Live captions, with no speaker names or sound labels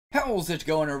How's it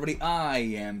going, everybody? I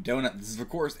am Donut. This is, of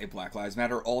course, a Black Lives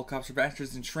Matter, all cops are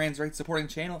bastards, and trans rights supporting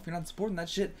channel. If you're not supporting that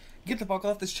shit, get the fuck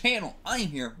off this channel. I'm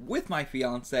here with my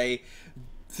fiance,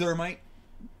 Thermite.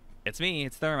 It's me,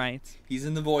 it's Thermite. He's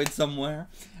in the void somewhere.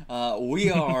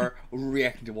 We are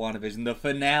reacting to WandaVision, the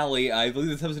finale. I believe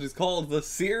this episode is called the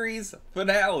series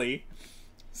finale.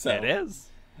 So, It is.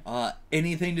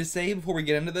 Anything to say before we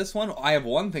get into this one? I have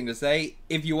one thing to say.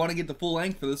 If you want to get the full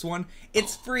length for this one,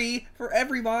 it's free for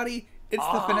everybody. It's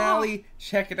the finale.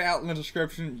 Check it out in the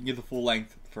description. You can get the full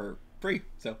length for free.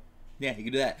 So, yeah, you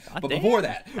can do that. God but damn.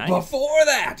 before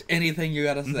that, anything you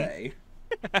gotta say?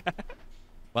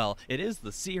 Well, it is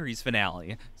the series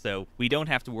finale, so we don't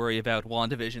have to worry about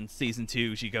WandaVision Season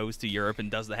 2. She goes to Europe and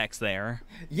does the hex there.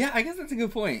 Yeah, I guess that's a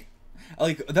good point.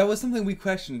 Like, that was something we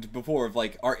questioned before, of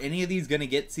like, are any of these gonna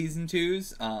get Season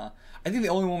 2s? I think the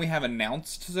only one we have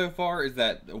announced so far is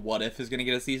that What If is gonna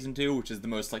get a Season 2, which is the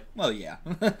most, like, well, yeah.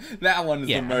 That one is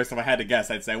the most, if I had to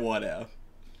guess, I'd say What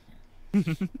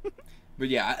If. But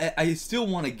yeah, I still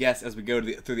want to guess as we go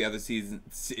to through the other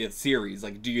series,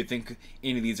 like, do you think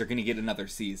any of these are gonna get another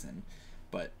season?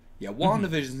 But yeah,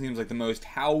 WandaVision seems like the most,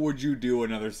 how would you do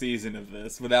another season of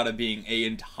this without it being an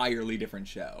entirely different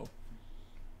show?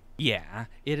 Yeah,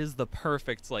 it is the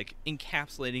perfect, like,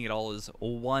 encapsulating it all as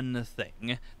one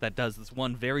thing that does this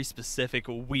one very specific,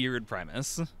 weird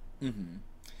premise.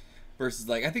 Versus,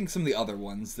 like, I think some of the other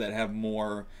ones that have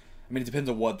more, I mean, it depends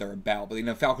on what they're about, but, you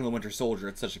know, Falcon and the Winter Soldier,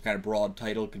 it's such a kind of broad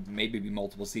title, it could maybe be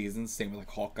multiple seasons, same with,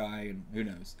 like, Hawkeye, and who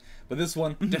knows. But this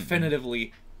one,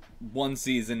 definitively one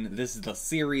season, this is the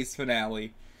series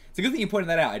finale. It's a good thing you pointed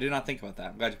that out, I did not think about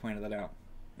that, I'm glad you pointed that out.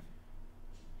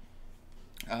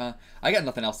 I got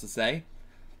nothing else to say.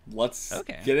 Let's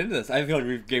get into this. I feel like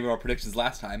we gave our predictions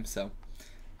last time, so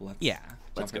let's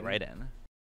go right in.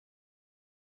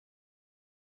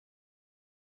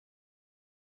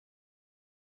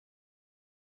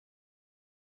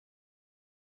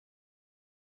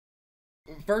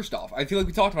 First off, I feel like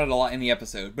we talked about it a lot in the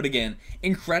episode, but again,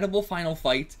 incredible final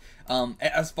fight.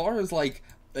 As far as, like,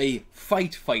 a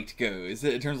fight goes,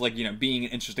 in terms of, like, you know, being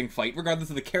an interesting fight, regardless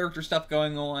of the character stuff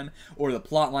going on, or the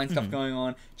plotline stuff going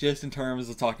on, just in terms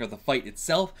of talking about the fight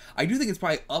itself, I do think it's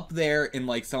probably up there in,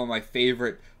 like, some of my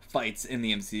favorite fights in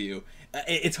the MCU.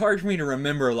 It's hard for me to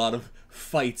remember a lot of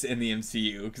fights in the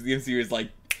MCU, because the MCU is,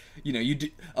 like, you know,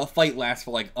 a fight lasts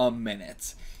for, like, a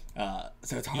minute.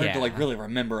 So it's hard to, like, really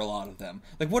remember a lot of them.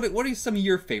 Like, what are some of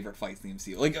your favorite fights in the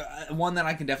MCU? Like, one that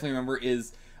I can definitely remember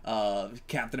is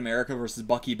Captain America versus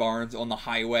Bucky Barnes on the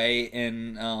highway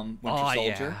in Winter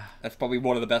Soldier. That's probably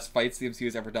one of the best fights the MCU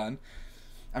has ever done.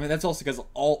 I mean, that's also because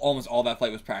almost all that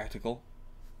fight was practical.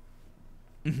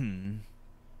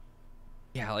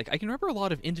 Yeah, like, I can remember a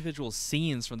lot of individual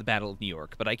scenes from the Battle of New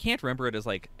York, but I can't remember it as,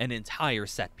 like, an entire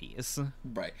set piece.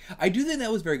 Right. I do think that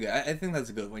was very good. I think that's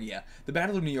a good one, yeah. The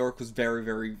Battle of New York was very,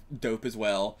 very dope as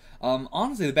well.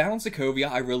 Honestly, the Battle in Sokovia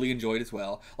I really enjoyed as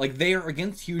well. Like, they are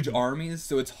against huge armies,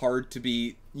 so it's hard to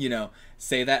be, you know,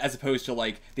 say that, as opposed to,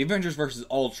 like, the Avengers versus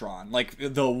Ultron. Like,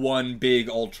 the one big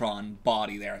Ultron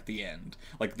body there at the end.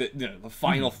 Like, the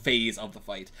final phase of the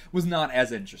fight was not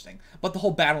as interesting. But the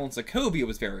whole battle in Sokovia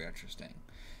was very interesting.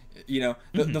 You know,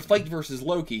 the fight versus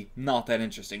Loki, not that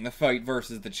interesting. The fight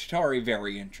versus the Chitauri,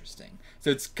 very interesting. So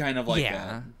it's kind of like,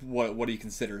 what do you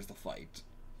consider as the fight?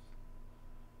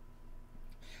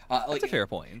 That's a fair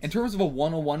point. In terms of a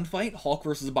one-on-one fight, Hulk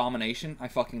versus Abomination, I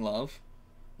fucking love.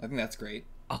 I think that's great.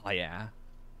 Oh, yeah.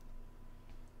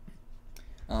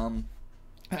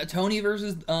 Tony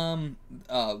versus,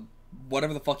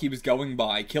 whatever the fuck he was going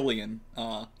by, Killian,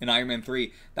 in Iron Man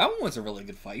 3. That one was a really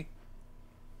good fight.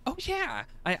 Oh, yeah.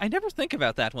 I never think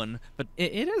about that one, but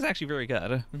it is actually very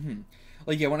good.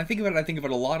 Like, yeah, when I think about it, I think about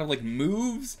a lot of, like,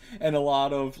 moves and a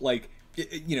lot of, like,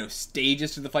 you know,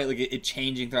 stages to the fight, like, it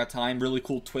changing throughout time, really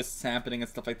cool twists happening and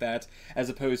stuff like that, as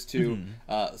opposed to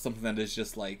something that is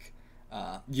just, like,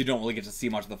 you don't really get to see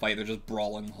much of the fight, they're just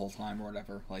brawling the whole time or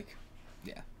whatever, like,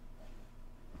 yeah.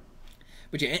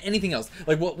 But yeah, anything else?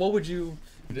 Like, what would you...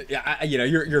 Yeah, you know,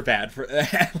 you're bad for,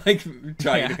 like,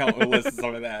 trying to come up with a list of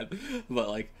some of that. But,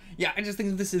 like, yeah, I just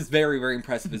think this is very, very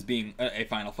impressive as being a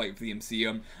final fight for the MCU.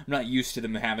 I'm not used to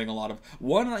them having a lot of...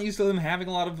 I'm not used to them having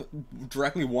a lot of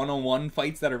directly one-on-one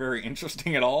fights that are very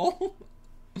interesting at all.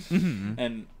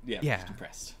 And, yeah, I'm just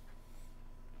impressed.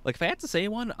 Like, if I had to say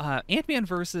one, Ant-Man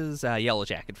versus Yellow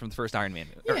Jacket from the first Iron Man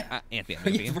movie. Yeah. Ant-Man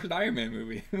movie. Yeah, the first Iron Man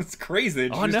movie. It's crazy. They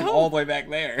introduced him all the way back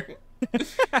there.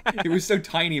 He was so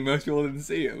tiny, most people didn't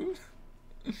see him.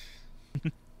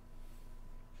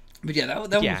 But yeah, that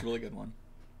one was a really good one.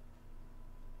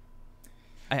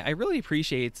 I really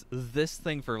appreciate this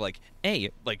thing for like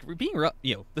being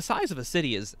the size of a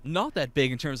city is not that big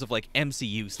in terms of like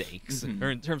MCU stakes or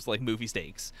in terms of like movie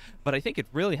stakes, but I think it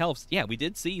really helps. Yeah, we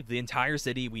did see the entire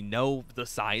city, we know the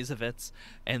size of it,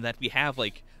 and that we have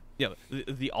like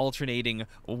the alternating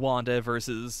Wanda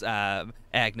versus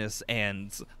Agnes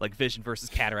and like Vision versus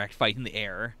Cataract fight in the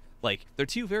air. Like they're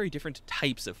two very different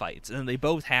types of fights, and they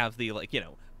both have the like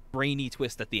brainy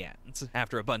twist at the end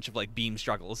after a bunch of like beam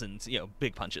struggles and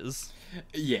big punches.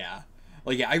 Yeah,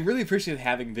 like I really appreciate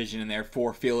having Vision in there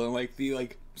for feeling like the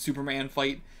like Superman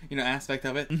fight aspect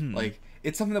of it. Like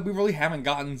it's something that we really haven't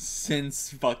gotten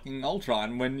since fucking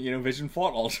Ultron, when Vision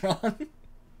fought Ultron.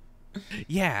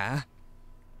 Yeah,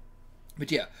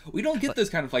 but yeah, we don't get those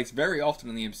kind of fights very often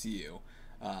in the MCU.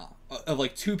 Of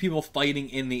like two people fighting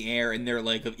in the air and they're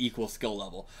like of equal skill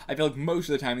level. I feel like most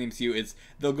of the time in the MCU it's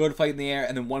they'll go to fight in the air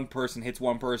and then one person hits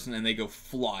one person and they go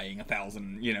flying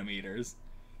 1,000 meters.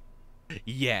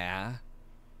 Yeah.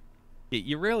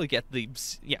 You rarely get the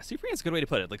Superman's a good way to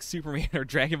put it, like Superman or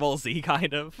Dragon Ball Z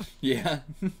kind of. Yeah.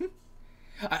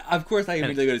 Of course I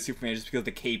immediately go to Superman just because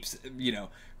the capes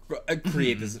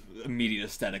create this immediate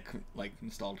aesthetic like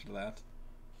nostalgia to that.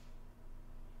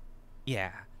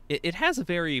 Yeah. It has a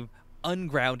very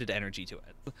ungrounded energy to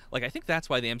it. Like, I think that's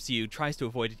why the MCU tries to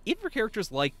avoid it, even for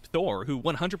characters like Thor, who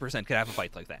 100% could have a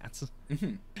fight like that.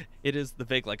 It is the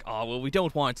big, like, oh, well, we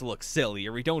don't want it to look silly,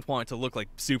 or we don't want it to look like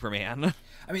Superman.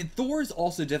 I mean, Thor is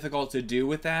also difficult to do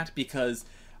with that, because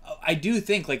I do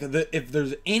think, like, if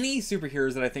there's any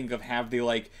superheroes that I think of have the,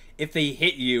 like, if they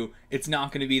hit you, it's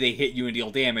not going to be they hit you and deal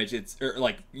damage. It's, or,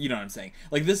 like, you know what I'm saying?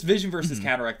 Like, this Vision versus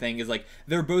Cataract thing is, like,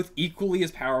 they're both equally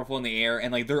as powerful in the air,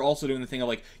 and, like, they're also doing the thing of,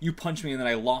 like, you punch me and then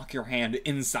I lock your hand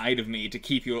inside of me to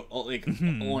keep you, like,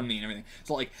 on me and everything.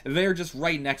 So, like, they're just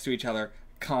right next to each other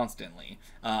constantly.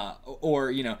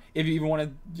 Or, if you even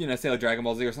want to, say like Dragon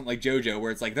Ball Z or something like JoJo,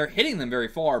 where it's like they're hitting them very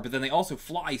far, but then they also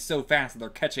fly so fast that they're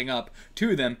catching up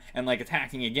to them and like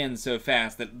attacking again so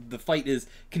fast that the fight is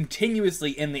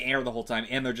continuously in the air the whole time,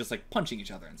 and they're just like punching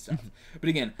each other and stuff. But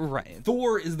again,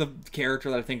 Thor is the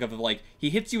character that I think of like, he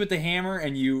hits you with the hammer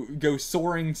and you go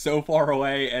soaring so far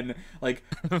away, and like,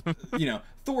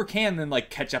 Thor can then like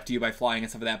catch up to you by flying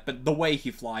and stuff like that, but the way he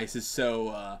flies is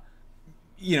so,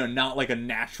 not like a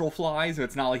natural fly, so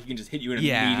it's not like he can just hit you and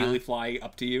immediately fly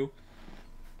up to you.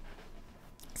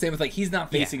 Same with, like, he's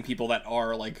not facing people that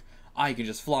are, like, I can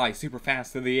just fly super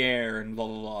fast through the air and blah,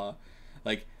 blah, blah.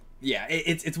 Like, yeah,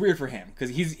 it's weird for him,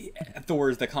 because Thor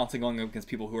is the constant going up against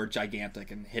people who are gigantic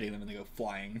and hitting them and they go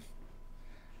flying.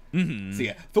 So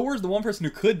yeah, Thor is the one person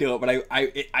who could do it, but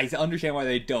I understand why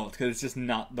they don't, because it's just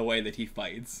not the way that he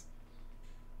fights.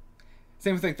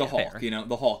 Same with like the Hulk, fair.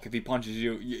 The Hulk, if he punches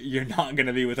you, you're not going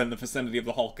to be within the vicinity of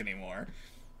the Hulk anymore.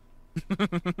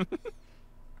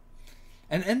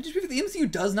 and just because the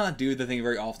MCU does not do the thing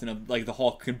very often of, like, the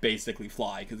Hulk can basically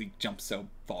fly because he jumps so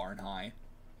far and high.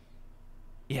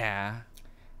 Yeah.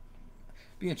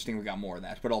 Be interesting if we got more of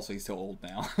that, but also he's so old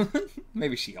now.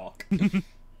 Maybe She-Hulk.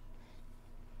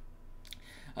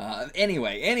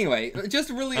 Anyway,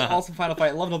 just a really awesome final fight.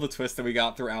 I loved all the twists that we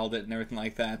got throughout it and everything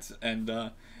like that,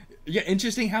 and, yeah,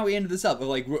 interesting how we ended this up.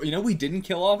 Like, we didn't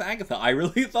kill off Agatha. I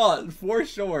really thought, for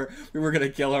sure, we were going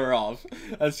to kill her off.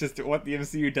 That's just what the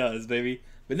MCU does, baby.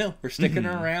 But no, we're sticking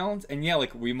her around, and yeah,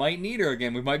 like, we might need her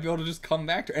again. We might be able to just come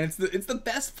back to her. And it's the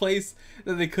best place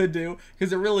that they could do,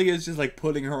 because it really is just, like,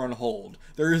 putting her on hold.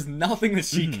 There is nothing that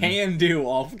she can do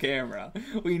off camera.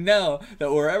 We know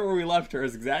that wherever we left her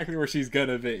is exactly where she's going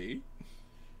to be.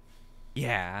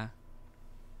 Yeah.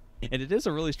 And it is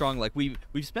a really strong, like, we've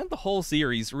spent the whole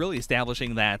series really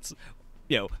establishing that,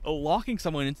 locking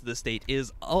someone into this state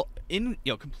is,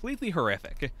 completely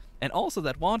horrific. And also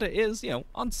that Wanda is,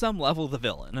 on some level the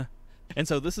villain. And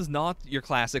so this is not your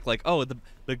classic, like, oh,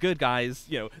 the good guys,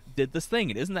 did this thing.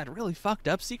 And isn't that really fucked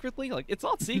up secretly? Like, it's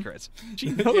not secret.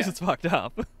 She knows it's fucked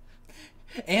up.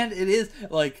 And it is,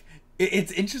 like,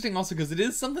 it's interesting also because it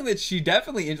is something that she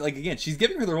definitely, like, again, she's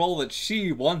giving her the role that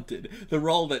she wanted, the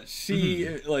role that she,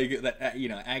 like, that,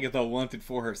 Agatha wanted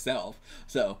for herself.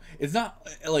 So, it's not,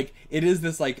 like, it is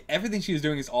this, like, everything she is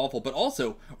doing is awful, but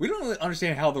also, we don't really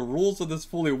understand how the rules of this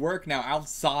fully work now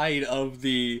outside of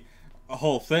the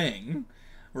whole thing,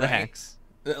 right? The hex.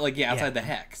 Like, yeah, outside the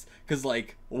hex. Because,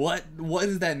 like, what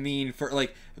does that mean for,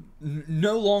 like,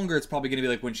 no longer it's probably going to be,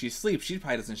 like, when she sleeps, she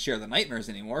probably doesn't share the nightmares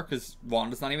anymore, because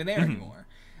Wanda's not even there anymore.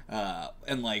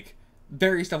 And, like,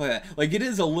 very stuff like that. Like, it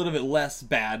is a little bit less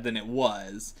bad than it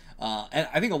was, And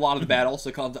I think a lot of the bad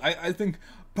also comes. I think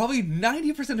probably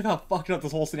 90% of how fucked up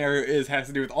this whole scenario has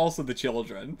to do with also the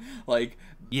children. Like,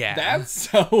 Yeah. that's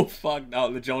so fucked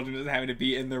up. The children just having to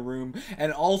be in the room,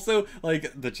 and also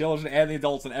like the children and the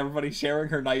adults and everybody sharing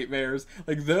her nightmares.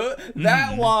 Like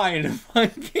that line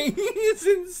fucking is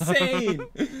insane.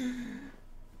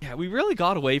 Yeah, we really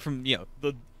got away from,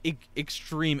 the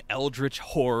extreme eldritch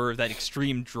horror, that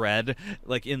extreme dread,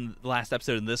 like in the last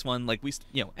episode and this one. Like,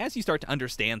 as you start to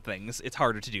understand things, it's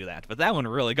harder to do that. But that one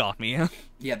really got me.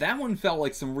 Yeah, that one felt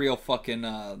like some real fucking,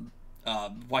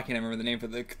 why can't I remember the name for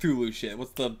the Cthulhu shit?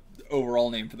 What's the overall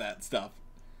name for that stuff?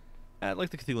 Like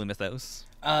the Cthulhu mythos.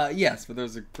 Yes, but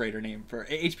there's a greater name for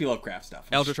H.P. Lovecraft stuff.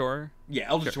 Eldritch horror? Yeah,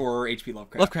 Eldritch horror, H.P.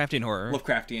 Lovecraft. Lovecraftian horror.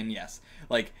 Lovecraftian, yes.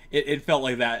 Like, it felt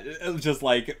like that. It was just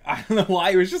like, I don't know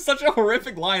why, it was just such a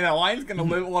horrific line. That line's gonna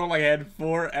live on in my head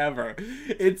forever.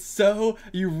 It's so,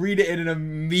 you read it and it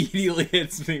immediately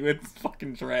hits me with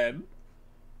fucking dread.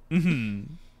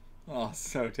 Mm-hmm. Oh,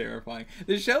 so terrifying.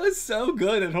 The show is so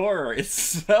good at horror. It's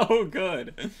so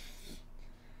good.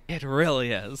 It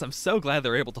really is. I'm so glad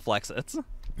they're able to flex it.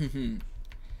 Mm-hmm.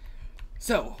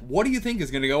 So, what do you think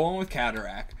is going to go on with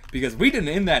Cataract? Because we didn't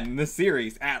end that in this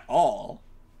series at all.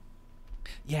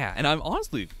 Yeah, and I'm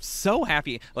honestly so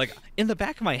happy. Like, in the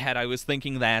back of my head, I was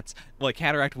thinking that, like,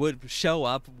 Cataract would show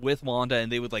up with Wanda,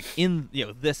 and they would, like, in,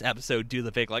 this episode, do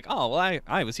the big, like, oh, well,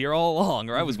 I was here all along,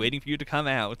 or I was waiting for you to come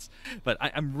out. But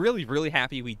I'm really, really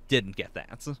happy we didn't get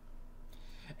that.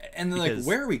 And then, like,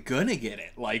 where are we gonna get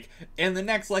it? Like, in the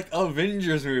next, like,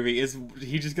 Avengers movie, is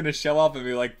he just gonna show up and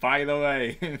be like, by the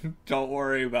way, don't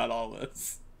worry about all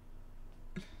this?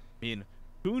 I mean,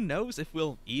 who knows if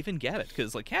we'll even get it?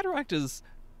 Because, like, Cataract is,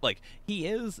 like, he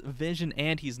is Vision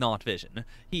and he's not Vision.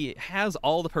 He has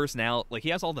all the personality, like, he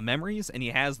has all the memories and he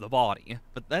has the body.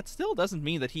 But that still doesn't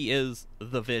mean that he is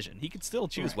the Vision. He could still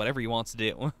choose whatever he wants to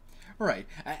do. Right.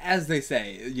 As they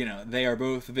say, they are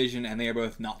both Vision and they are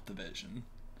both not the Vision.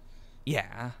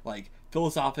 Yeah. Like,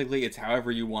 philosophically, it's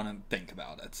however you want to think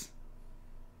about it.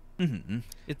 Mm-hmm.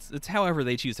 It's however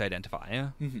they choose to identify.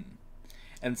 Mm-hmm.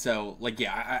 And so, like,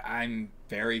 yeah, I'm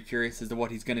very curious as to what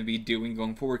he's going to be doing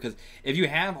going forward, because if you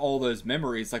have all those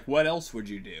memories, like, what else would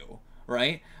you do,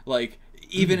 right? Like,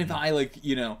 even if I, like,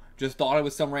 just thought I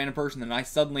was some random person and I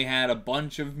suddenly had a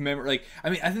bunch of memory, like, I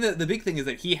mean, I think that the big thing is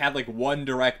that he had, like, one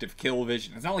directive, kill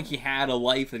Vision. It's not like he had a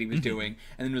life that he was doing,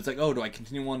 and then it was like, oh, do I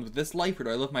continue on with this life, or do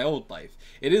I live my old life?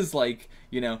 It is like,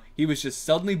 he was just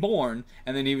suddenly born,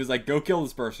 and then he was like, go kill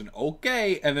this person.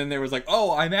 Okay. And then there was like,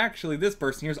 oh, I'm actually this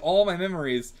person. Here's all my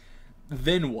memories.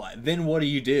 Then what? Then what do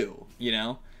you do?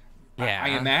 Yeah. I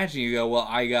imagine you go, well,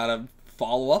 I gotta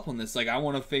follow up on this. Like, I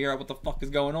want to figure out what the fuck is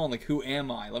going on. Like, who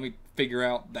am I? Let me figure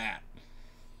out that.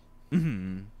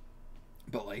 Mm-hmm.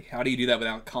 But, like, how do you do that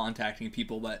without contacting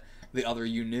people that the other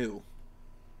you knew?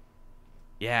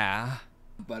 Yeah.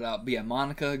 But yeah,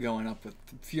 Monica going up with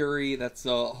Fury, that's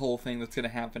a whole thing that's going to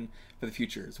happen for the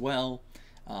future as well.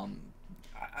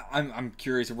 I'm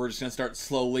curious if we're just going to start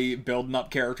slowly building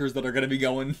up characters that are going to be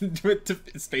going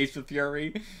to space with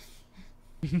Fury.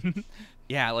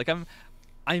 Yeah, like, I'm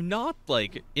not,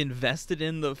 like, invested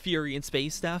in the Fury and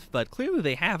space stuff, but clearly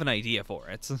they have an idea for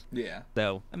it. Yeah.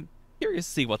 So I'm curious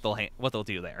to see what they'll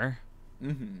do there.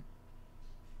 Mm-hmm.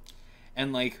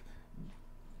 And, like,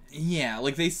 yeah,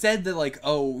 like, they said that, like,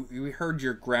 oh, we heard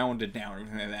you're grounded now, or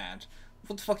anything like that.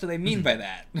 What the fuck do they mean by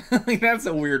that? Like, that's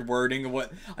a weird wording of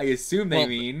what I assume they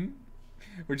mean.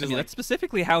 Which is, like, that's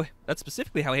specifically how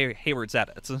Hayward said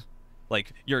it.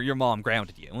 Like, your mom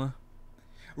grounded you.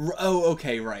 Oh,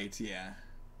 okay, right, yeah.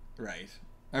 Right.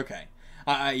 Okay.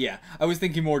 Yeah, I was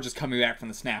thinking more just coming back from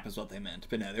the snap is what they meant,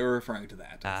 but no, they were referring to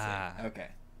that. Okay.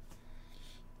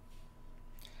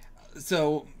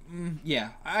 So,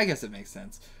 yeah, I guess it makes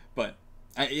sense, but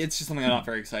it's just something I'm not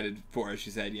very excited for, as she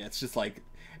said. Yeah, it's just like,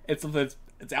 it's something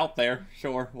it's out there.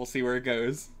 Sure, we'll see where it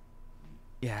goes.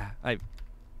 Yeah,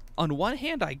 on one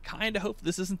hand, I kind of hope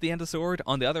this isn't the end of Sword.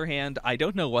 On the other hand, I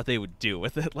don't know what they would do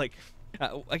with it. Like,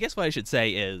 I guess what I should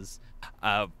say is,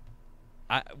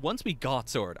 once we got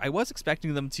Sword, I was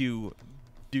expecting them to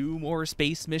do more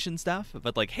space mission stuff,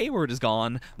 but, like, Hayward is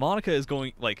gone. Monica's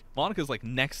like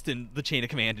next in the chain of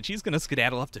command, and she's gonna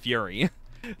skedaddle up to Fury.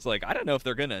 It's like, I don't know if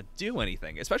they're gonna do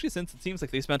anything, especially since it seems like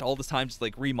they spent all this time just,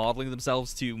 like, remodeling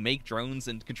themselves to make drones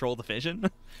and control the Vision.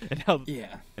 And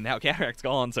now Cataract's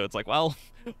gone, so it's like, well,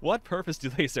 what purpose do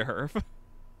they serve?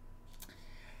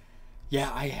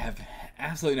 Yeah, I have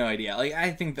absolutely no idea. Like,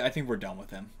 I think we're done with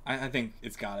him. I think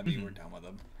it's gotta be we're done with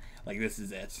him. Like, this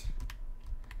is it.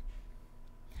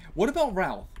 What about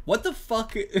Ralph? What the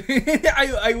fuck?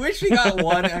 I wish we got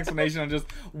one explanation on just,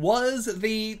 was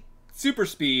the super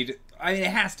speed, I mean,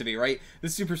 it has to be, right? The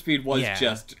super speed was Yeah.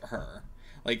 just her.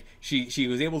 Like, she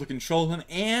was able to control him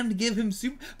and give him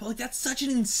super... But, like, that's such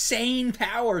an insane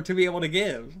power to be able to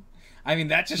give. I mean,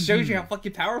 that just shows you how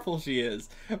fucking powerful she is.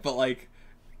 But, like,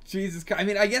 Jesus Christ. I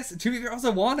mean, I guess, to be fair,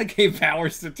 also Wanda gave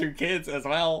powers to 2 kids as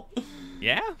well.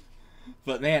 Yeah.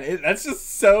 But, man, that's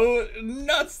just so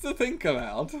nuts to think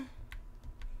about.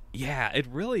 Yeah, it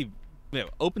really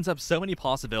opens up so many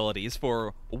possibilities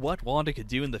for what Wanda could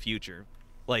do in the future.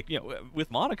 Like,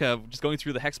 with Monica just going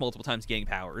through the Hex multiple times getting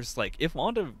powers, like, if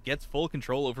Wanda gets full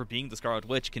control over being the Scarlet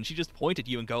Witch, can she just point at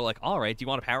you and go, like, alright, do you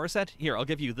want a power set? Here, I'll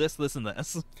give you this, this, and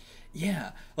this.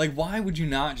 Yeah, like, why would you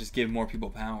not just give more people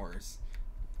powers?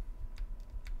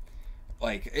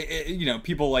 Like,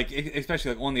 people, like,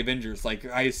 especially, like, on the Avengers, like,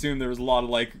 I assume there was a lot of,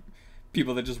 like,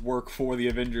 people that just work for the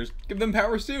Avengers. Give them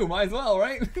powers, too, might as well,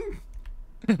 right?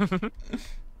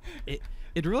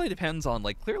 It really depends on,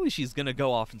 like, clearly she's gonna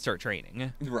go off and start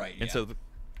training. Right, And so,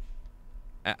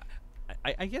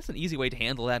 I guess an easy way to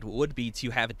handle that would be to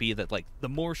have it be that, like, the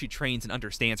more she trains and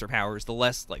understands her powers, the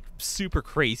less, like, super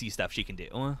crazy stuff she can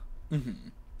do. Mm-hmm.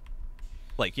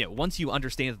 Like, once you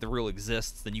understand that the rule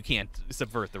exists, then you can't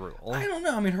subvert the rule. I don't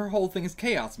know. I mean, her whole thing is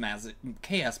chaos magic.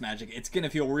 It's gonna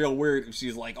feel real weird if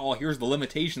she's like, oh, here's the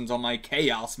limitations on my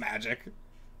chaos magic.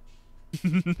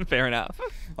 Fair enough.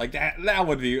 Like, that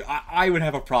would be... I would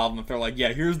have a problem if they're like,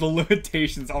 yeah, here's the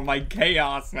limitations on my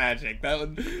chaos magic.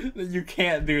 You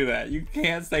can't do that. You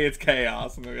can't say it's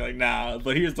chaos. And they're like, nah,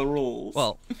 but here's the rules.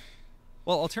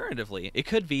 Well, alternatively, it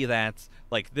could be that,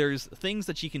 like, there's things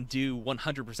that she can do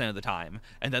 100% of the time,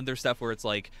 and then there's stuff where it's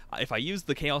like, if I use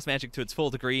the chaos magic to its full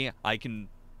degree, I can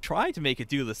try to make it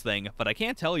do this thing, but I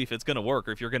can't tell you if it's gonna work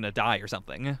or if you're gonna die or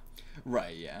something.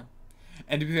 Right, yeah.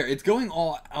 And to be fair, it's going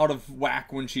all out of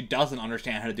whack when she doesn't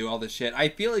understand how to do all this shit. I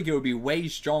feel like it would be way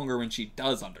stronger when she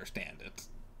does understand it.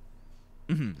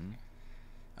 Mm-hmm.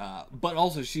 But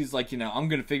also, she's like, I'm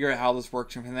gonna figure out how this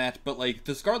works from that. But, like,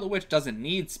 the Scarlet Witch doesn't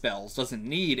need spells, doesn't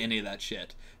need any of that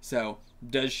shit. So,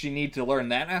 does she need to learn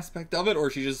that aspect of it, or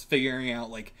is she just figuring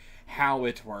out, like, how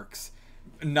it works?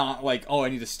 Not like, oh, I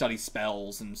need to study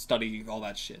spells and study all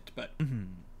that shit, but... Mm-hmm.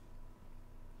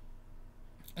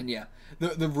 And yeah,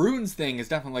 the runes thing is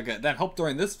definitely like that helped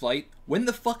during this fight. When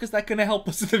the fuck is that going to help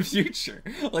us in the future?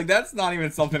 Like, that's not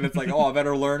even something that's like, oh, I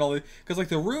better learn all these. Because, like,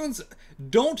 the runes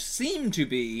don't seem to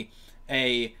be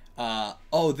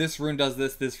oh, this rune does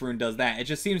this rune does that. It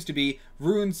just seems to be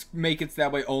runes make it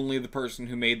that way only the person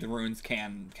who made the runes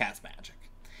can cast magic.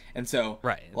 And so,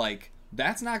 right. Like,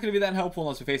 that's not going to be that helpful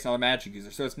unless we face another magic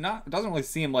user. So it doesn't really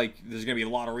seem like there's going to be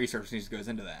a lot of research that goes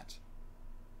into that.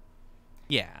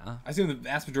 Yeah. I assume the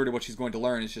vast majority of what she's going to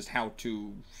learn is just how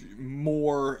to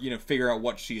more, figure out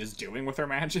what she is doing with her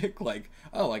magic. Like,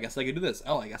 oh, I guess I could do this.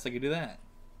 Oh, I guess I could do that.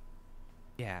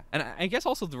 Yeah, and I guess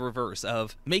also the reverse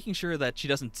of making sure that she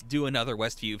doesn't do another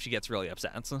Westview if she gets really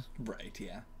upset. Right,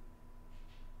 yeah.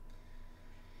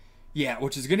 Yeah,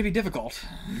 which is going to be difficult.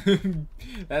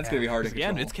 That's going to be hard to control.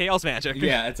 Again, it's chaos magic.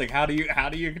 Yeah, it's like, how do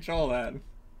you control that?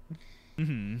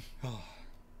 Mm-hmm.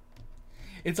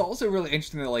 It's also really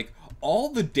interesting that, like, all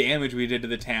the damage we did to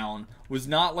the town was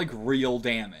not, like, real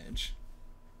damage.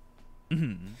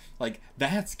 Mm-hmm. Like,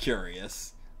 that's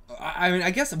curious. I mean,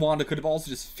 I guess Wanda could have also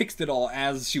just fixed it all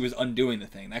as she was undoing the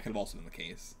thing. That could have also been the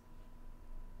case.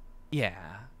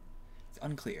 Yeah. It's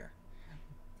unclear.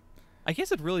 I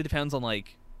guess it really depends on,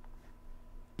 like...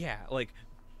 Yeah, like...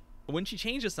 When she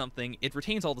changes something, it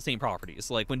retains all the same properties.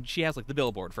 Like, when she has, like, the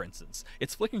billboard, for instance.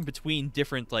 It's flickering between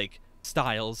different, like...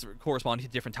 styles corresponding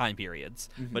to different time periods,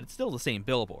 but it's still the same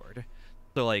billboard.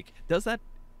 So, like,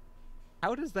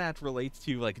 how does that relate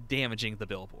to, like, damaging the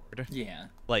billboard? Yeah.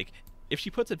 Like, if she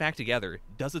puts it back together,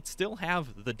 does it still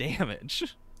have the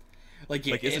damage? Like,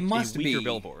 yeah, is it must a weaker be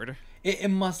billboard. It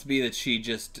must be that she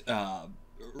just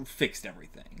fixed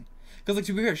everything. Because, like,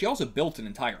 to be fair, she also built an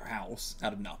entire house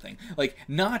out of nothing. Like,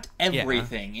 not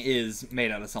everything is made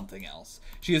out of something else.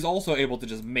 She is also able to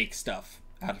just make stuff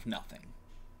out of nothing.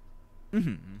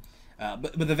 Mm-hmm.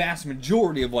 But the vast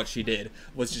majority of what she did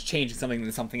was just changing something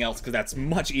into something else, because that's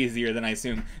much easier than, I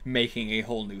assume, making a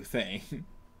whole new thing.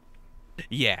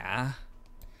 Yeah.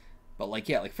 But, like,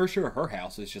 yeah, like, for sure, her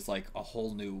house is just, like, a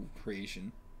whole new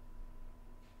creation.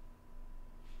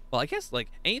 Well, I guess, like,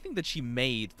 anything that she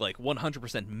made, like,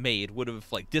 100% made, would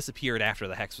have, like, disappeared after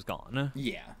the hex was gone.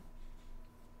 Yeah.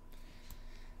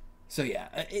 So,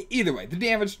 yeah, either way, the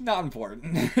damage, not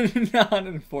important. Not an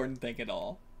important thing at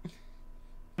all.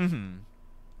 Mm-hmm.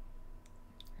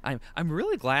 I'm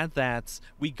really glad that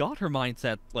we got her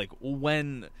mindset, like,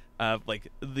 when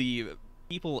like the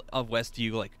people of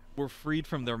Westview, like, were freed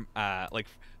from their like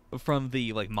from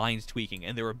the like mind tweaking,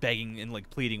 and they were begging and like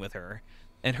pleading with her.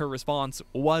 And her response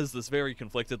was this very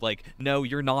conflicted, like, no,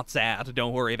 you're not sad.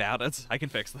 Don't worry about it. I can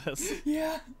fix this.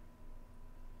 Yeah.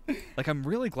 Like, I'm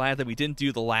really glad that we didn't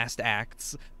do the last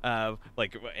acts.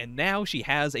 Like, and now she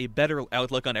has a better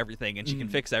outlook on everything, and she can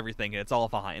fix everything, and it's all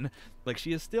fine. Like,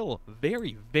 she is still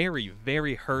very, very,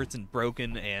 very hurt and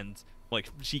broken, and,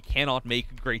 like, she cannot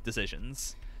make great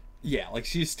decisions. Yeah, like,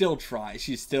 she's still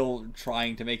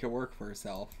trying to make it work for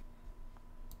herself.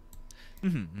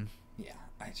 Mm-hmm. Yeah,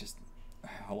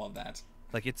 I love that.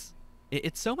 Like, it's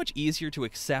so much easier to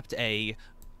accept a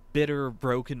bitter,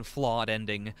 broken, flawed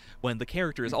ending when the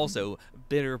character is also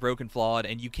bitter, broken, flawed,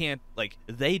 and you can't, like,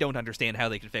 they don't understand how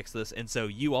they can fix this, and so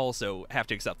you also have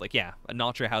to accept, like, yeah, I'm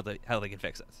not sure how they can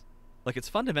fix it. Like, it's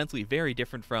fundamentally very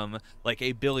different from, like,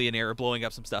 a billionaire blowing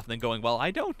up some stuff and then going, well,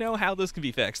 I don't know how this can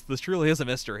be fixed. This truly is a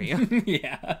mystery.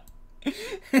 Yeah.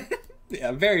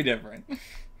 Yeah, very different.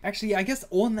 Actually, I guess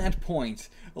on that point,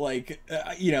 like,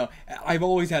 you know, I've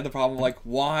always had the problem, like,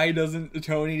 why doesn't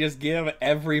Tony just give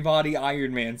everybody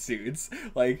Iron Man suits?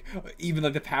 Like, even,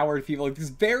 like, the powered people, like, there's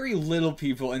very little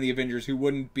people in the Avengers who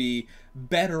wouldn't be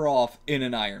better off in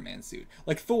an Iron Man suit.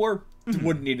 Like, Thor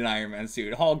wouldn't need an Iron Man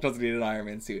suit. Hulk doesn't need an Iron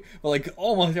Man suit. But, like,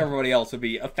 almost everybody else would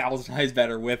be 1,000 times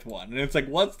better with one. And it's like,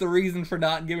 what's the reason for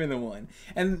not giving them one?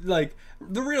 And, like,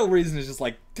 the real reason is just,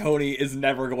 like, Tony is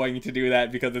never going to do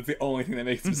that because it's the only thing that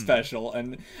makes him special.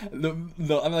 And I mean,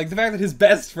 like, the fact that his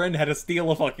best friend had to steal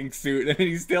a fucking suit and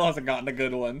he still hasn't gotten a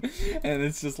good one. And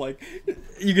it's just, like,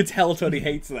 you could tell Tony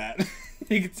hates that.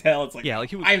 You could tell it's like, yeah,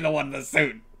 like I'm the one in the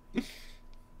suit.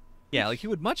 Yeah, like, he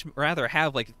would much rather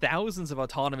have, like, thousands of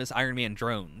autonomous Iron Man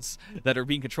drones that are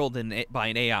being controlled by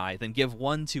an AI than give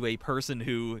one to a person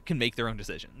who can make their own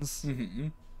decisions. Mm-hmm.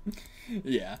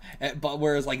 Yeah, but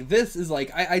whereas, like, this is,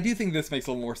 like, I do think this makes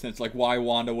a little more sense, like, why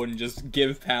Wanda wouldn't just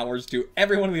give powers to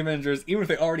every one of the Avengers, even if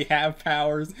they already have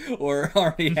powers, or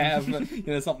already have, you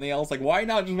know, something else. Like, why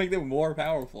not just make them more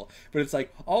powerful? But it's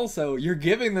like, also, you're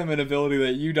giving them an ability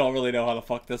that you don't really know how the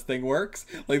fuck this thing works.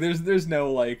 Like, there's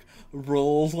no, like,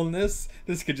 rules on this.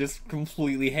 This could just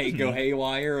completely go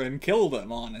haywire and kill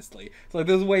them, honestly. So, like,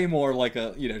 there's way more, like,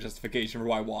 a, you know, justification for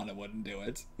why Wanda wouldn't do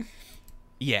it.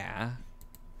 Yeah.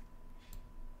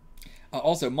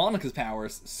 Also, Monica's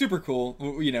powers, super cool.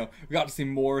 You know, we got to see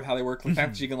more of how they work. The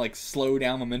fact that she can, like, slow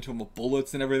down momentum of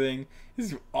bullets and everything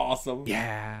is awesome.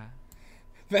 Yeah.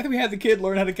 The fact that we had the kid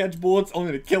learn how to catch bullets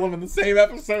only to kill him in the same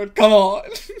episode, come on!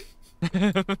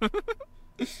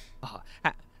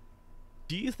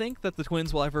 Do you think that the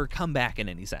twins will ever come back in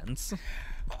any sense?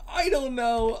 I don't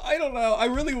know. I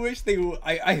really wish they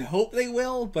I hope they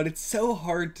will, but it's so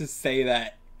hard to say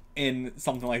that in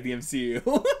something like the MCU.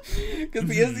 Because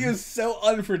the MCU is so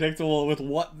unpredictable with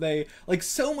what they, like,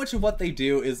 so much of what they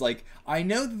do is, like, I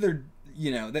know that they're,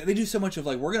 you know, they do so much of,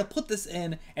 like, we're gonna put this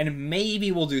in and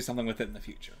maybe we'll do something with it in the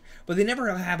future, but they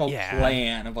never have a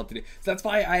plan of what to do. So that's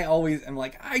why I always am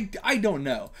like, I don't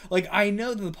know. Like, I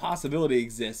know that the possibility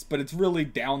exists, but it's really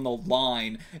down the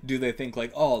line, do they think,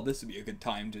 like, oh, this would be a good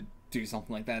time to do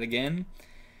something like that again?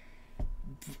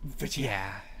 But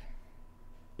yeah.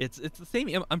 It's the same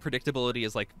unpredictability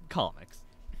as, like, comics,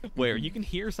 where you can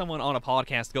hear someone on a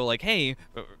podcast go, like, hey,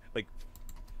 like,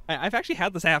 I've actually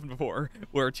had this happen before,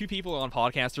 where two people on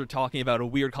podcasts are talking about a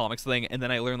weird comics thing, and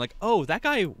then I learn, like, oh, that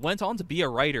guy went on to be a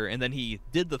writer, and then he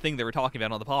did the thing they were talking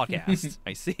about on the podcast.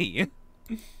 I see.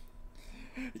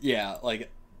 Yeah, like,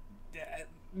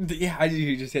 yeah,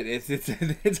 you just hit it.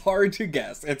 It's hard to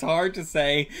guess. It's hard to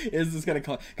say, is this gonna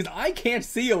come? Because I can't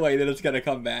see a way that it's gonna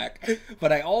come back.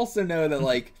 But I also know that,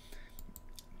 like,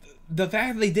 the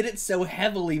fact that they did it so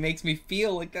heavily makes me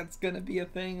feel like that's gonna be a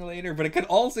thing later. But it could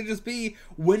also just be,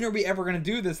 when are we ever gonna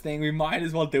do this thing? We might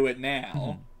as well do it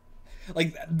now.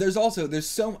 Like, there's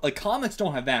so, like, comics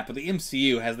don't have that, but the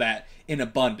MCU has that in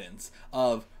abundance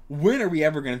of, when are we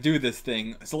ever going to do this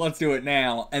thing? So let's do it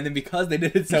now. And then because they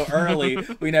did it so early,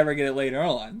 we never get it later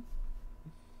on.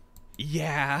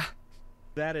 Yeah.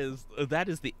 That is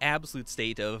the absolute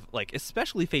state of, like,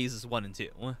 especially phases 1 and 2,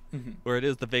 where it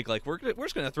is the big, like, we're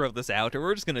just going to throw this out, or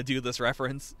we're just going to do this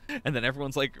reference. And then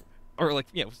everyone's like, or, like,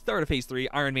 you know, start of phase 3,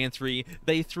 Iron Man 3,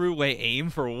 they threw away AIM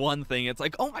for one thing. It's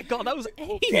like, oh my god, that was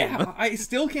AIM! Yeah, I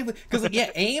still can't, because, like,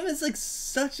 yeah, AIM is, like,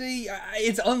 such a,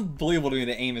 it's unbelievable to me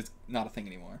that AIM is not a thing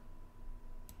anymore.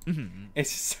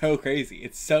 It's so crazy.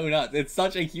 It's so nuts. It's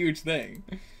such a huge thing.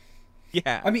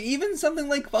 Yeah. I mean, even something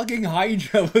like fucking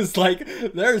Hydra was like,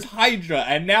 there's Hydra,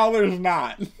 and now there's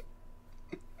not.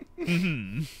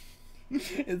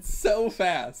 It's so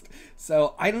fast.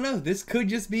 So, I don't know. This could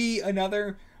just be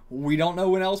another, we don't know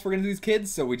when else we're gonna do these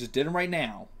kids, so we just did them right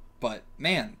now. But,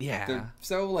 man. Yeah. They're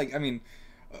so, like, I mean,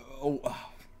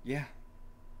 Yeah.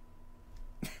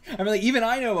 I mean, like, even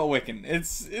I know about Wiccan.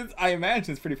 It's I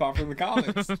imagine it's pretty popular in the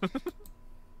comics.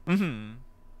 Mm-hmm.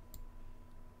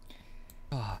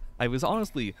 I was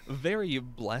honestly very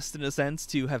blessed in a sense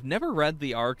to have never read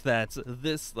the arc that that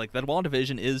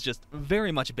WandaVision is just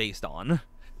very much based on.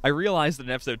 I realized in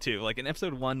episode 2, like in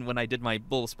episode 1 when I did my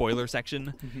little spoiler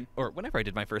section, or whenever I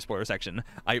did my first spoiler section,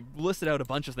 I listed out a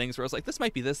bunch of things where I was like, this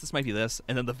might be this might be this,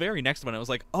 and then the very next one I was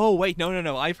like, oh wait,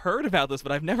 no, I've heard about this,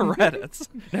 but I've never read it.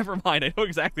 Never mind, I know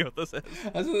exactly what this is.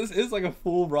 So this is like a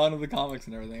full run of the comics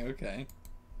and everything, okay.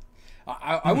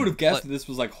 I would have guessed that this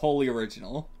was like wholly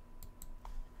original.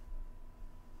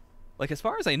 Like, as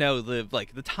far as I know,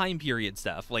 the time period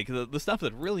stuff, like the stuff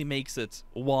that really makes it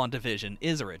WandaVision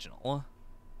is original.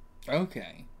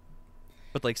 Okay.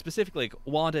 But like specifically like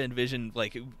Wanda and Vision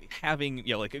like having,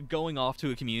 you know, like going off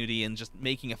to a community and just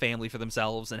making a family for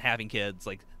themselves and having kids,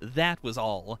 like that was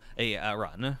all a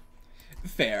run.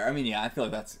 Fair. I mean, yeah, I feel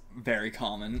like that's very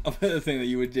common of the thing that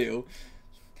you would do.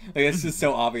 Like, it's just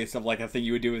so obvious of like a thing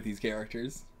you would do with these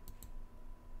characters.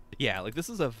 Yeah, like this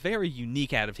is a very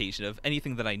unique adaptation of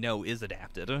anything that I know is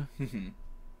adapted.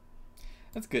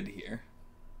 That's good to hear.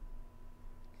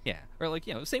 Yeah, or like,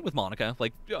 you know, same with Monica,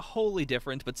 like wholly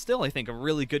different, but still I think a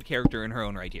really good character in her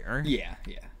own right here. Yeah.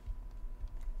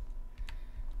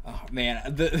 Oh man,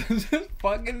 the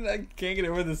fucking I can't get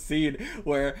over the scene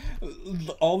where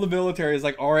all the military is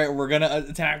like, all right, we're gonna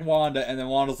attack Wanda, and then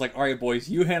Wanda's like, all right, boys,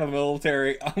 you handle the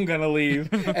military, I'm gonna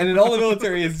leave, and then all the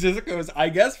military is just goes, I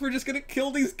guess we're just gonna kill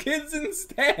these kids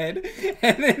instead,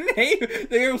 and then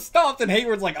they are stopped, and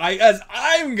Hayward's like, I guess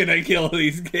I'm gonna kill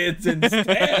these kids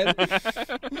instead.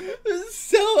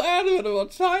 So adamant about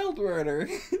child murder.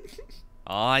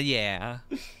 Aw, yeah.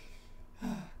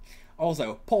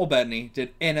 Also, Paul Bettany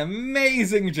did an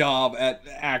amazing job at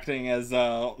acting as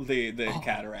the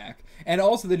Cataract. And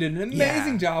also they did an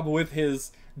amazing job with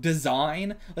his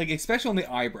design, like especially on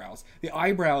the eyebrows. The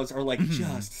eyebrows are like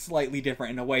just slightly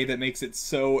different in a way that makes it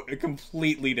so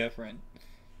completely different.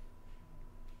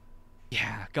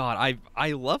 Yeah, God,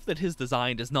 I love that his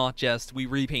design is not just we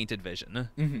repainted Vision.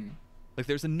 Like,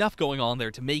 there's enough going on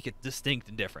there to make it distinct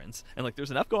and different. And like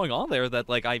there's enough going on there that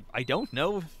like I don't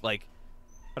know if, like,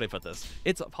 how do I put this?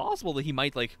 It's possible that he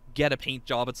might, like, get a paint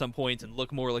job at some point and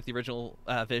look more like the original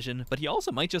Vision, but he also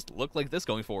might just look like this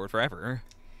going forward forever.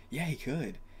 Yeah, he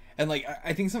could. And, like,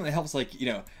 I think something that helps, like, you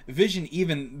know, Vision,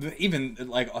 even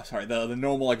like, oh, sorry, the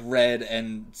normal, like, red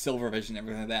and silver Vision,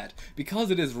 everything like that,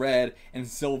 because it is red and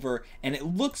silver, and it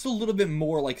looks a little bit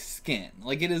more like skin.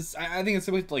 Like, it is, I think it's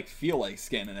supposed to, like, feel like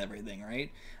skin and everything,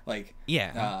 right? Like,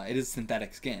 yeah, it is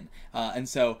synthetic skin. And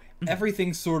so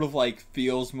everything sort of, like,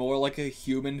 feels more like a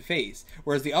human face.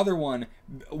 Whereas the other one,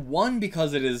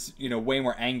 because it is, you know, way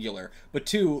more angular, but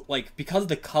two, like, because of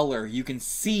the color, you can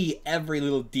see every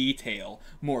little detail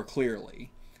more clearly.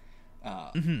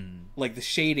 Like, the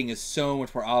shading is so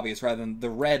much more obvious, rather than the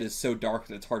red is so dark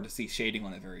that it's hard to see shading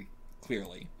on it very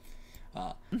clearly.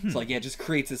 So, like, yeah, it just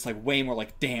creates this, like, way more,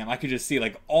 like, damn, I could just see,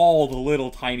 like, all the little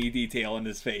tiny detail in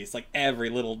his face, like, every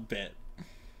little bit.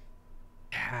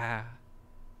 Yeah.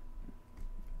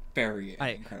 Very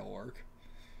incredible work.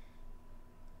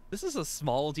 This is a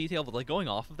small detail, but, like, going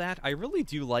off of that, I really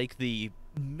do like the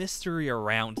mystery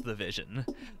around the Vision.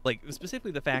 Like,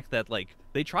 specifically the fact that, like,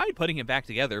 they tried putting him back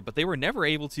together, but they were never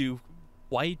able to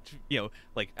quite, you know,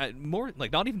 like, more,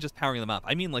 like, not even just powering them up.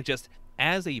 I mean, like, just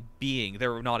as a being, they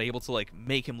were not able to, like,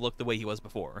 make him look the way he was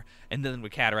before. And then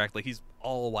with Cataract, like, he's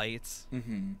all white.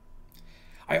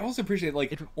 I also appreciate,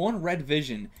 like, on Red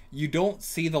Vision, you don't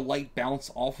see the light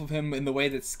bounce off of him in the way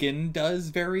that Skin does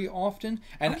very often.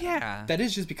 And that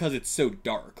is just because it's so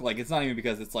dark. Like, it's not even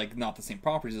because it's, like, not the same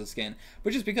properties as Skin,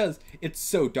 but just because it's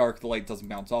so dark, the light doesn't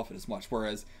bounce off it as much.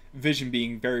 Whereas Vision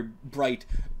being very bright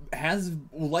has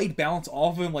light bounce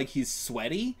off of him like he's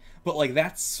sweaty, but, like,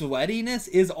 that sweatiness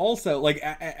is also, like,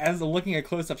 as looking at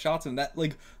close-up shots of him, that,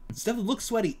 like, stuff that looks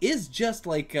sweaty is just,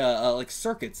 like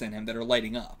circuits in him that are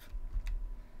lighting up.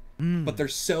 But they're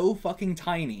so fucking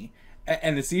tiny,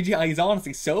 and the CGI is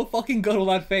honestly so fucking good on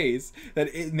that face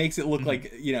that it makes it look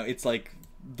like, you know, it's like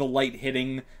the light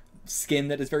hitting skin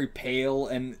that is very pale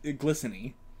and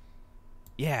glistening.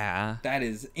 Yeah. That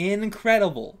is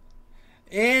incredible.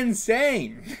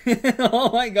 Insane.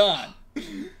 Oh my god.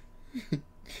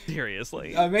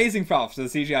 Seriously. Amazing props to the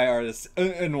CGI artists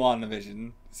in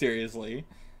WandaVision. Seriously.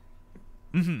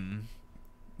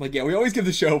 Like, yeah, we always give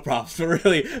the show props, but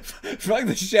really, for like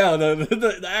the show,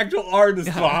 the actual artist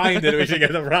behind it, we should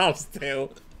give the props to.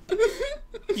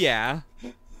 Yeah.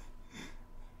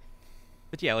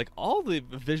 But yeah, like, all the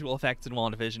visual effects in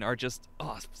WandaVision are just,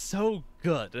 so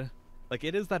good. Like,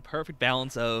 it is that perfect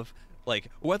balance of, like,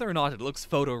 whether or not it looks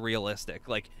photorealistic.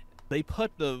 Like, they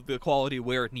put the quality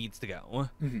where it needs to go.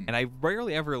 Mm-hmm. And I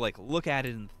rarely ever, like, look at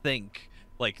it and think,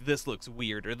 like, this looks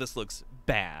weird or this looks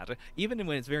bad. Even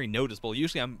when it's very noticeable,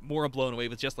 usually I'm more blown away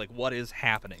with just, like, what is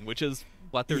happening, which is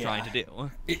what they're trying to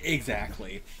do.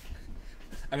 Exactly.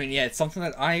 I mean, yeah, it's something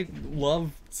that I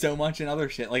love so much in other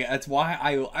shit. Like, that's why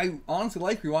I honestly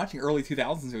like rewatching early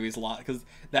 2000s movies a lot, because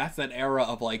that's that era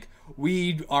of, like,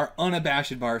 we are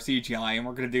unabashed by our CGI, and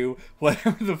we're gonna do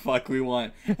whatever the fuck we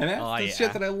want. And that's the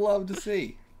shit that I love to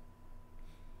see.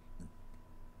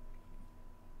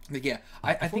 But yeah,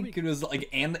 I think it was like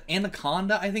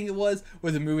Anaconda. I think it was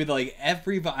a movie that like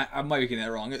everybody. I might be getting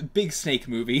that wrong. Big snake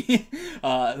movie.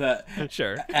 That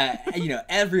Sure. You know,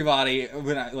 everybody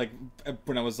when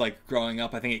I was like growing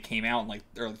up, I think it came out in like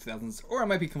early 2000s, or I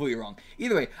might be completely wrong.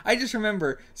 Either way, I just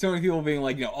remember so many people being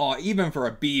like, you know, oh, even for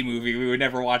a B movie, we would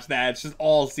never watch that. It's just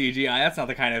all CGI. That's not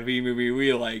the kind of B movie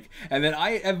we like. And then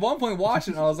I at one point watched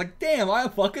it, and I was like, damn, I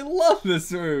fucking love this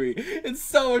movie. It's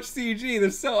so much CG.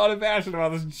 They're so unabashed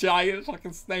about this giant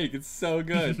fucking snake. It's so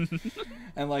good.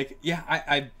 And like, yeah,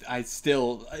 I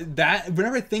still, that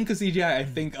whenever I think of CGI, I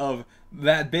think of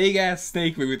that big ass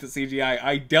snake movie with the CGI.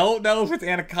 I don't know if it's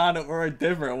Anaconda or a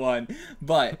different one,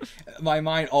 but my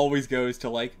mind always goes to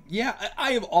like, yeah,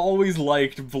 I have always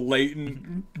liked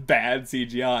blatant bad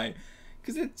CGI,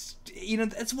 because it's, you know,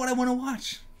 that's what I want to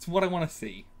watch. It's what I want to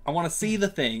see. I want to see the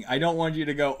thing. I don't want you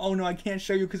to go, oh no, I can't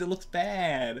show you because it looks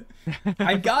bad.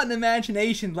 I've got an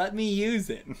imagination. Let me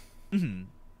use it. Mm-hmm.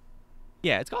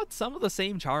 Yeah, it's got some of the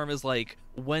same charm as, like,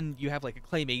 when you have, like, a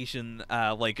claymation,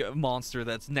 like, a monster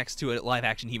that's next to a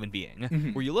live-action human being.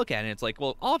 Mm-hmm. Where you look at it, it's like,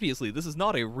 well, obviously, this is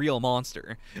not a real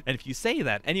monster. And if you say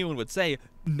that, anyone would say,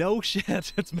 no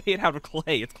shit, it's made out of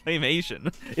clay, it's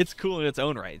claymation. It's cool in its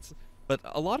own rights. But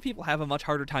a lot of people have a much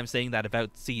harder time saying that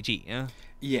about CG.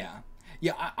 Yeah.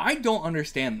 Yeah, I don't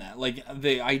understand that. Like,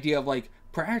 the idea of, like,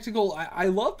 practical, I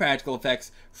love practical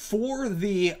effects for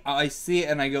the, I see it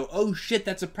and I go, oh shit,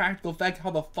 that's a practical effect,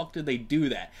 how the fuck did they do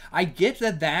that? I get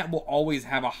that that will always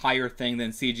have a higher thing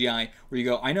than CGI, where you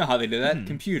go, I know how they did that,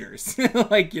 computers.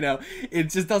 Like, you know, it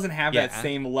just doesn't have that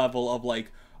same level of,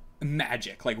 like,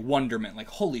 magic, like, wonderment, like,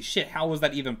 holy shit, how was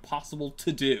that even possible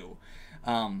to do?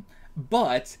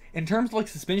 But in terms of like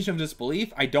suspension of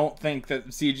disbelief, I don't think that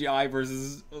CGI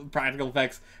versus practical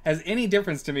effects has any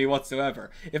difference to me whatsoever.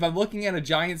 If I'm looking at a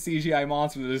giant CGI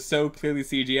monster that is so clearly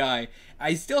CGI,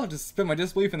 I still have to suspend my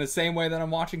disbelief in the same way that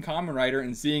I'm watching Kamen Rider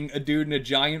and seeing a dude in a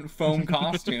giant foam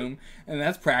costume, and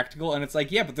that's practical, and it's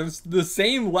like, yeah, but there's the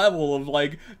same level of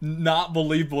like not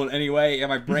believable in any way, and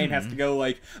my brain has to go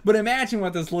like, but imagine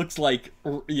what this looks like,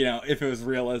 you know, if it was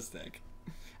realistic.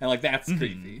 And like, that's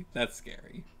creepy. That's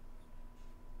scary.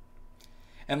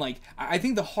 And, like, I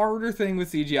think the harder thing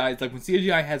with CGI is, like, when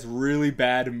CGI has really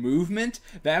bad movement,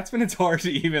 that's when it's hard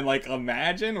to even, like,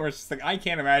 imagine, or it's just, like, I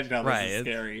can't imagine how this is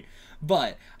scary.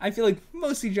 But I feel like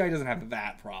most CGI doesn't have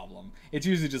that problem. It's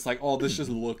usually just like, oh, this just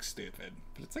looks stupid.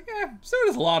 But it's like, so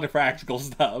does a lot of practical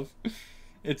stuff.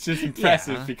 It's just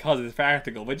impressive because it's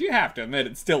practical, but you have to admit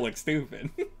it still looks stupid.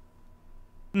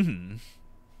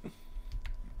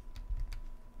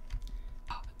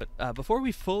 But before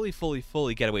we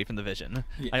fully get away from the Vision,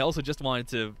 I also just wanted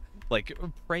to, like,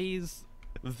 praise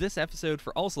this episode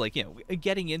for also, like, you know,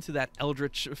 getting into that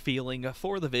eldritch feeling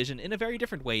for the Vision in a very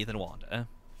different way than Wanda.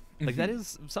 Like, that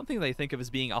is something that I think of as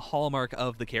being a hallmark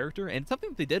of the character, and something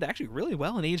that they did actually really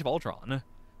well in Age of Ultron.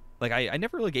 Like, I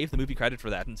never really gave the movie credit for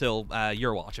that until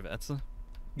your watch of it.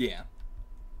 Yeah.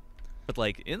 But,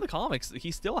 like, in the comics,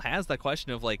 he still has that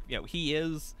question of, like, you know, he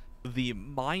is the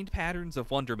mind patterns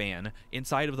of Wonder Man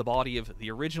inside of the body of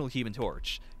the original Human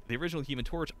Torch. The original Human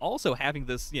Torch also having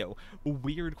this, you know,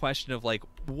 weird question of, like,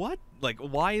 what? Like,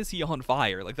 why is he on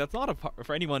fire? Like, that's not a part,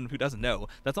 for anyone who doesn't know,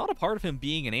 that's not a part of him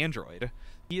being an android.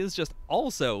 He is just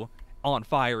also on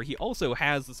fire. He also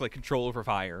has this, like, control over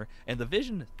fire. And the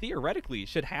Vision, theoretically,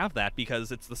 should have that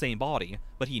because it's the same body.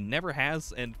 But he never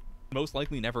has, and most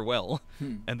likely never will.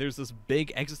 And there's this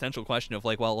big existential question of,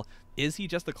 like, well, is he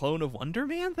just a clone of Wonder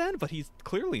Man then? But he's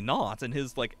clearly not, and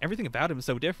his, like, everything about him is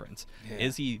so different.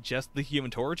 Is he just the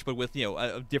Human Torch, but with, you know,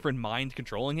 a different mind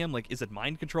controlling him? Like, is it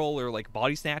mind control or, like,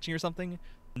 body snatching or something?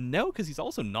 No, because he's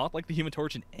also not like the Human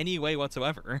Torch in any way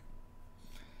whatsoever.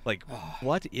 Like,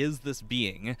 what is this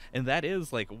being? And that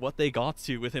is, like, what they got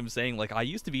to with him saying, like, I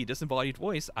used to be a disembodied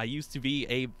voice. I used to be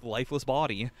a lifeless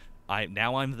body.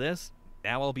 Now I'm this.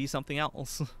 Now I'll be something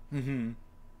else.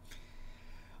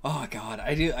 Oh god,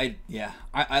 I do.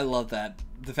 I love that.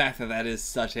 The fact that that is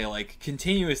such a like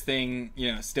continuous thing,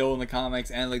 you know, still in the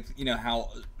comics, and like you know how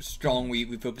strong we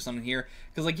focus on it here.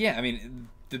 Because like yeah, I mean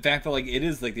the fact that like it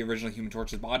is like the original Human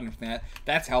Torch's body and that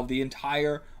that's how the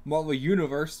entire Marvel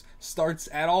universe starts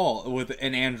at all, with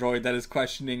an android that is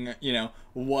questioning, you know,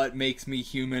 what makes me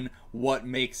human, what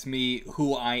makes me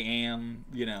who I am,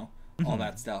 you know, all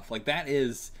that stuff. Like that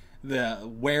is the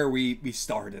where we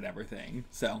started everything.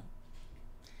 So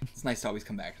it's nice to always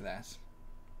come back to that.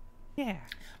 Yeah.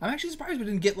 I'm actually surprised we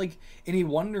didn't get like any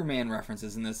Wonder Man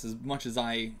references in this, as much as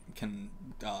I can,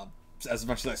 as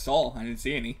much as I saw. I didn't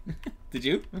see any. Did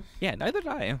you? Yeah, neither did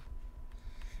I.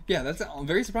 Yeah, that's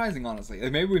very surprising, honestly.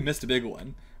 Like, maybe we missed a big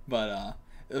one, but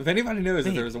if anybody knows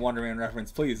if there was a Wonder Man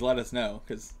reference, please let us know.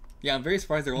 Because yeah, I'm very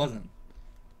surprised there wasn't.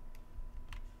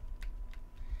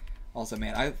 Also,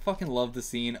 man, I fucking love the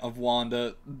scene of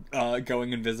Wanda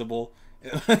going invisible.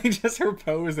 Just her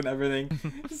pose and everything,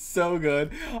 so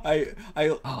good. I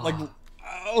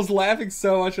was laughing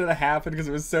so much when it happened because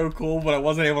it was so cool, but I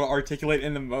wasn't able to articulate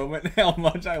in the moment how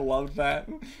much I loved that.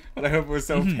 But I hope it was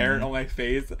so apparent on my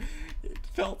face. It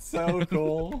felt so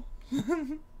cool.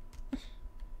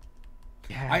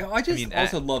 Yeah, I just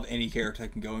also love any character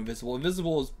that can go invisible.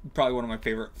 Invisible is probably one of my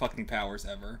favorite fucking powers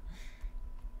ever.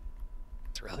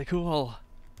 It's really cool.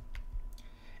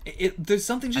 There's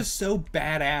something just so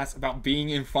badass about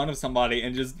being in front of somebody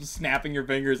and just snapping your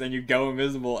fingers and you go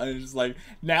invisible, and it's just like,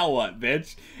 now what,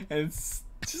 bitch? And it's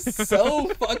just so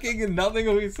fucking, nothing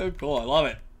will be so cool. I love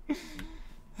it.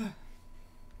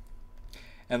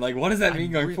 And like, what does that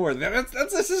mean going forward?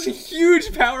 That's such a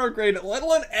huge power upgrade, let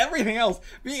alone everything else.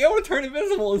 Being able to turn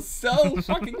invisible is so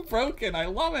fucking broken. I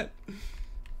love it.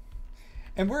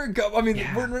 And we're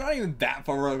not even that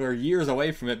far, or years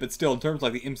away from it, but still, in terms of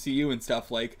like the MCU and stuff,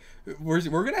 like we're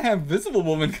gonna have Visible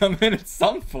Woman come in at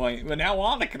some point. But now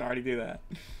Wanda can already do that.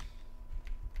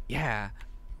 Yeah,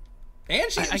 and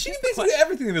she's basically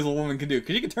everything the Invisible Woman can do,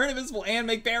 because she can turn invisible and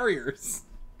make barriers.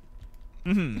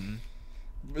 Sorry,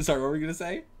 what were you gonna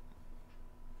say?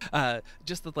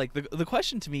 Just that, like the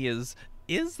question to me is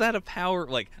that a power?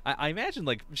 Like I imagine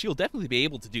like she'll definitely be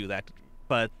able to do that.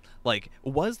 But, like,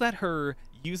 was that her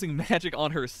using magic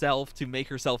on herself to make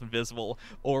herself invisible?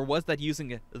 Or was that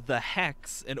using the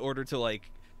hex in order to,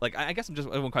 like I guess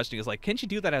one question is, like, can she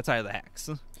do that outside of the hex?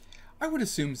 I would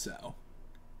assume so.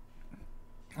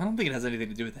 I don't think it has anything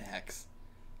to do with the hex.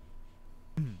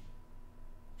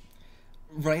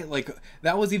 Right? Like,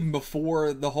 that was even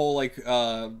before the whole, like, you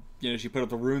know, she put up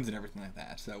the runes and everything like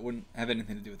that. So it wouldn't have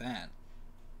anything to do with that.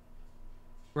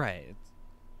 Right.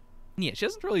 Yeah, she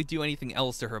doesn't really do anything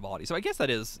else to her body, so I guess that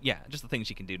is, yeah, just the thing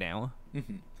she can do now.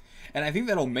 And I think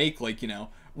that'll make, like, you know,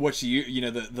 what she, you know,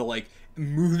 the like,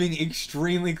 moving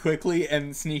extremely quickly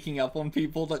and sneaking up on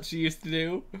people that she used to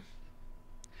do.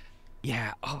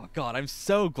 Yeah, oh god, I'm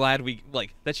so glad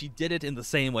that she did it in the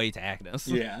same way to Agnes.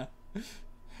 Yeah.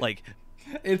 Like...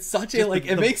 It's such a, like,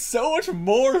 it makes so much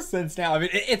more sense now. I mean,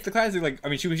 it's the classic, like, I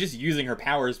mean, she was just using her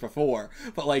powers before,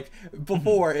 but, like,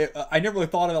 before, I never really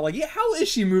thought about, like, yeah, how is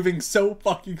she moving so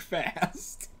fucking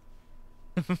fast?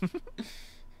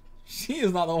 She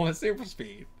is not the one with super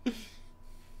speed.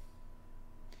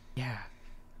 Yeah.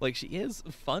 Like, she is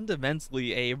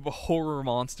fundamentally a horror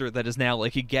monster that is now,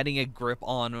 like, getting a grip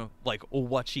on, like,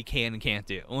 what she can and can't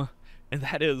do. And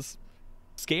that is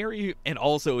scary and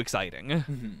also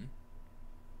exciting.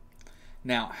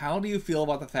 Now, how do you feel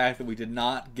about the fact that we did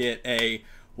not get a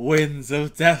Winds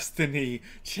of Destiny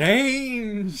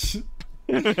change?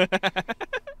 We'll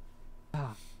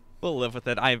live with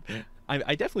it. I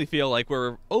definitely feel like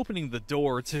we're opening the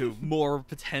door to more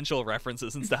potential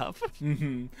references and stuff.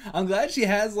 I'm glad she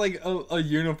has, like, a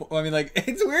uniform. I mean, like,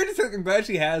 it's weird to say I'm glad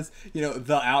she has, you know,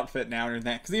 the outfit now and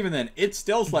that, because even then, it's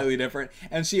still slightly different,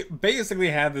 and she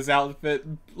basically had this outfit,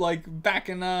 like, back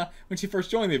in, when she first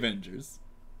joined the Avengers.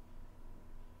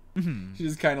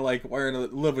 She's kind of like wearing a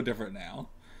little bit different now,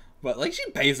 but like she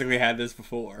basically had this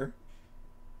before.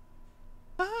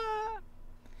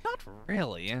 Not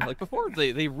really. Like before,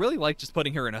 they really liked just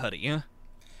putting her in a hoodie.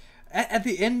 At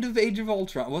the end of Age of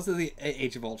Ultron, was it the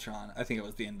Age of Ultron? I think it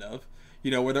was the end of.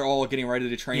 You know, where they're all getting ready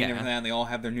to train and everything, and they all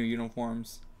have their new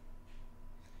uniforms.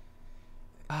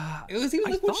 It was even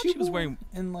like what she was wearing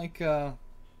in like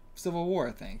Civil War,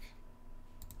 I think.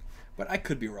 But I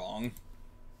could be wrong.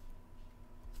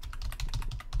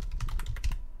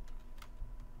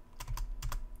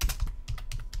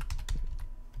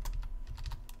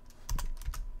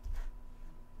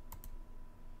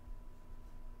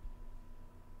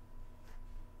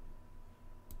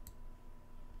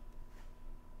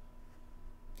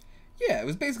 Yeah, it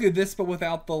was basically this, but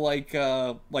without the, like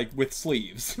with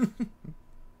sleeves.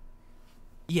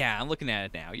 Yeah, I'm looking at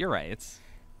it now. You're right.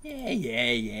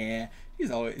 Yeah.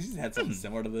 She's had something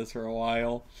similar to this for a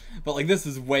while, but like this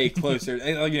is way closer.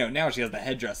 And, now she has the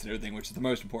headdress and everything, which is the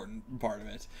most important part of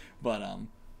it. But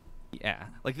Yeah,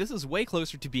 like this is way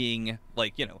closer to being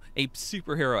like a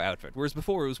superhero outfit, whereas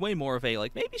before it was way more of a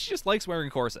like maybe she just likes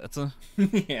wearing corsets.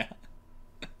 yeah,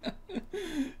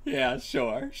 yeah,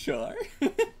 sure.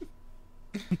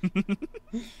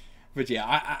 But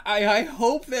yeah, I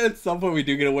hope that at some point we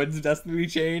do get a Wednesday Destiny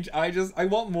change. I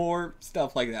want more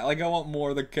stuff like that. Like I want more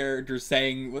of the characters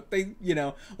saying what they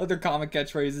what their comic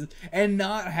catchphrases, and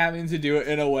not having to do it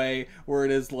in a way where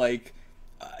it is like,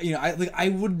 I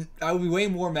would be way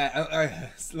more mad.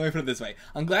 Let me put it this way: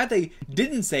 I'm glad they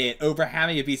didn't say it over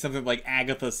having it be something like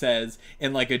Agatha says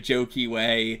in like a jokey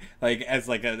way, like as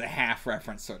like a half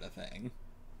reference sort of thing.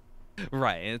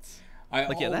 Right.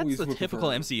 That's the typical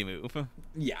MCU move.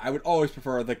 Yeah, I would always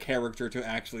prefer the character to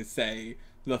actually say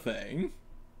the thing.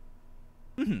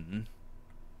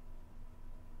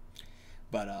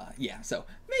 But yeah, so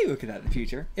maybe we could have in the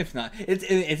future. If not, it's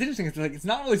interesting. It's like it's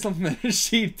not really something that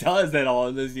she does at all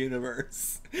in this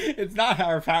universe. It's not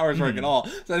how her powers work at all.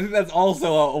 So I think that's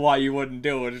also why you wouldn't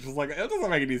do it. It's just like it doesn't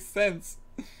make any sense.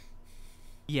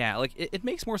 Yeah, like, it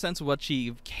makes more sense what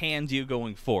she can do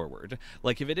going forward.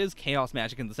 Like, if it is chaos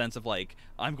magic in the sense of, like,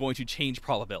 I'm going to change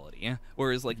probability.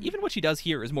 Whereas, like, even what she does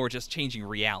here is more just changing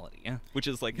reality. Which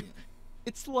is, like,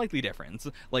 it's slightly different.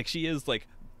 Like, she is, like,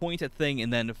 point at thing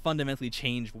and then fundamentally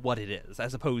change what it is.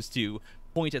 As opposed to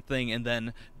point at thing and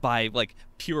then, by, like,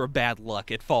 pure bad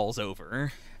luck, it falls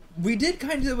over. We did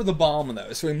kind of do it with the bomb,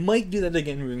 though, so we might do that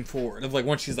again moving forward. Of like,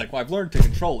 once she's like, well, I've learned to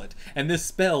control it, and this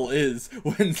spell is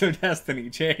Winds of Destiny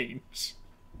change.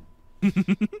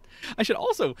 I should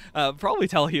also probably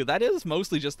tell you, that is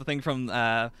mostly just the thing from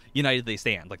United They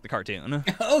Stand, like the cartoon.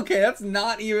 Okay, that's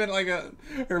not even like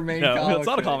her main comic No, it's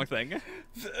not thing. a comic thing.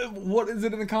 What is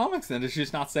it in the comics, then? Does she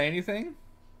just not say anything?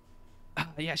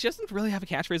 Yeah, she doesn't really have a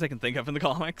catchphrase I can think of in the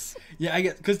comics. Yeah, I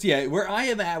get, because where I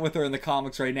am at with her in the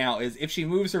comics right now is if she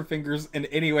moves her fingers in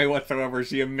any way whatsoever,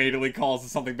 she immediately calls for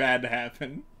something bad to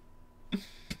happen.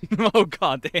 Oh,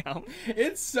 goddamn.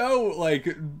 It's so,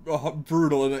 like,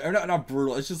 brutal, or not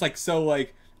brutal, it's just, like, so,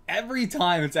 like, every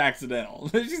time it's accidental.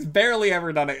 She's barely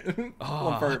ever done it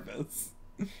on purpose.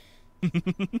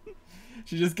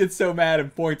 She just gets so mad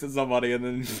and points at somebody and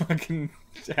then fucking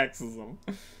hexes them.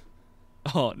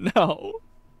 Oh, no.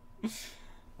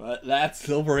 But that's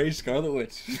Silver Age Scarlet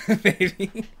Witch,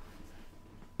 baby.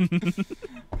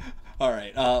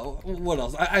 Alright, what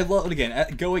else? I love,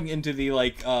 again, going into the,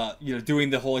 like, doing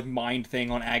the whole, like, mind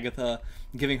thing on Agatha,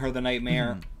 giving her the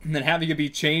nightmare, and then having it be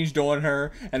changed on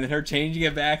her, and then her changing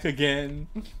it back again.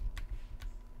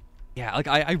 Yeah, like,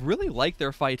 I really like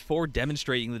their fight for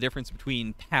demonstrating the difference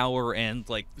between power and,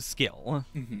 like, skill.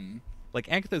 Like,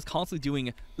 Agatha is constantly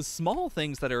doing the small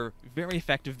things that are very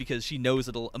effective because she knows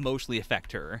it'll emotionally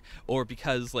affect her, or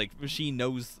because, like, she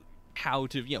knows how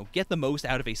to, get the most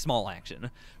out of a small action.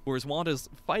 Whereas Wanda's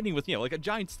fighting with, like, a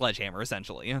giant sledgehammer,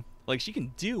 essentially. Like, she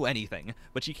can do anything,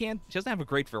 but she doesn't have a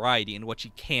great variety in what she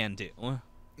can do.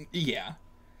 Yeah.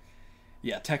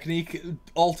 Yeah, technique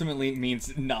ultimately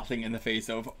means nothing in the face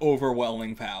of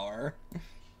overwhelming power.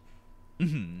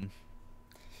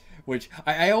 Which,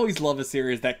 I always love a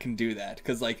series that can do that,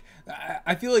 because, like,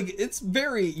 I feel like it's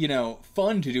very,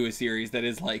 fun to do a series that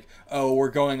is like, oh,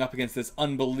 we're going up against this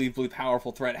unbelievably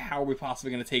powerful threat, how are we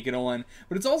possibly going to take it on?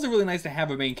 But it's also really nice to have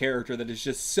a main character that is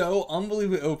just so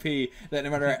unbelievably OP that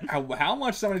no matter how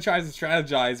much somebody tries to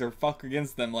strategize or fuck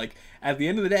against them, like, at the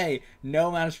end of the day, no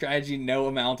amount of strategy, no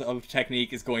amount of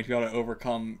technique is going to be able to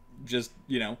overcome just,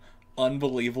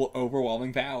 unbelievable,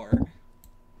 overwhelming power.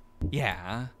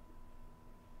 Yeah.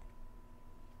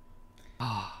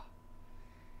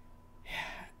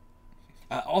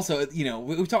 Also,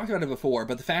 we've talked about it before,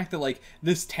 but the fact that, like,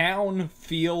 this town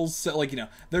feels so, like,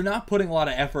 they're not putting a lot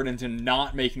of effort into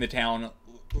not making the town,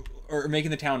 or making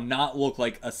the town not look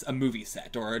like a movie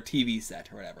set or a TV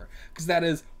set or whatever, because that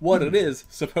is what it is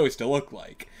supposed to look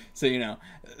like. So,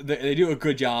 they do a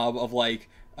good job of, like,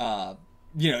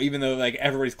 even though, like,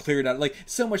 everybody's cleared out, like,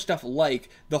 so much stuff, like,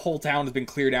 the whole town has been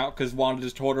cleared out because Wanda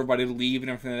just told everybody to leave and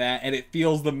everything like that, and it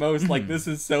feels the most like this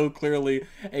is so clearly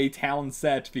a town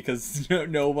set because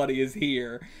nobody is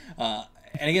here.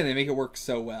 And again, they make it work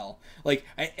so well. Like,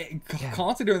 Yeah.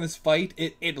 constantly during this fight,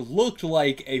 it looked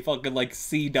like a fucking, like,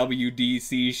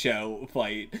 CWDC show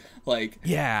fight. Like,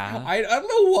 Yeah. I don't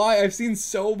know why I've seen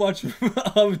so much of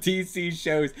DC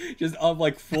shows just of,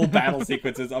 like, full battle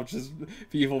sequences of just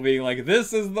people being like,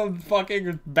 this is the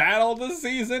fucking battle this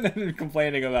season, and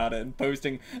complaining about it and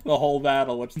posting the whole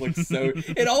battle, which looks so...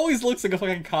 It always looks like a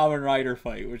fucking Kamen Rider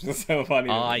fight, which is so funny.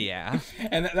 Yeah.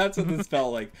 And that's what this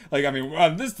felt like. Like, I mean,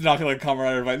 this did not feel like a Kamen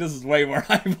Rider fight. This is way more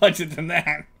high budget than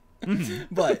that.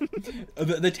 But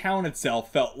the town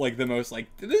itself felt like the most, like,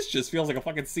 this just feels like a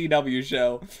fucking CW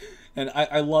show. And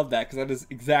I love that, because that is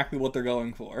exactly what they're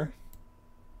going for.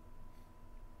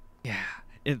 Yeah.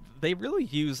 They really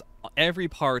use every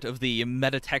part of the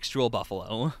metatextual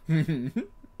buffalo.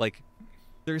 Like,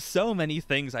 there's so many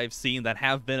things I've seen that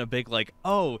have been a big, like,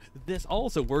 oh, this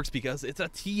also works because it's a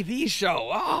TV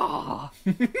show. Ah!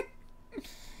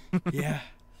 Yeah.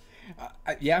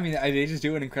 Yeah, I mean, they just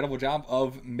do an incredible job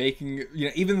of making, you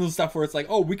know, even the stuff where it's like,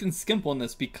 oh, we can skimp on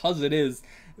this because it is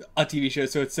a TV show,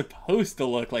 so it's supposed to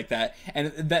look like that.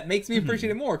 And that makes me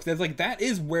appreciate it more, because it's like, that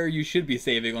is where you should be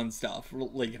saving on stuff,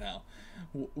 like, you know,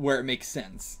 where it makes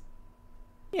sense.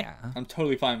 Yeah. I'm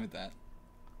totally fine with that.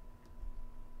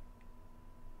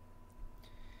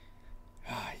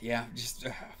 Yeah, just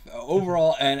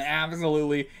overall an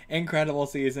absolutely incredible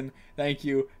season. Thank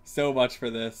you so much for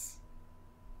this.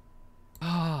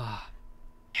 Ah,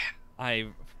 yeah.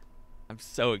 I'm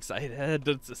so excited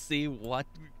to see what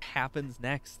happens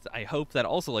next. I hope that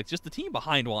also, like, just the team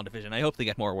behind WandaVision, I hope they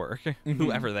get more work,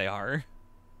 whoever they are.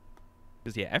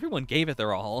 Because, yeah, everyone gave it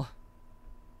their all.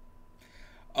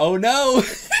 Oh, no!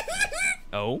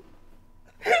 Oh?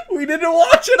 We didn't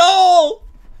watch it all!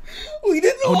 We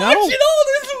didn't watch it all!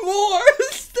 There's more!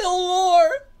 There's still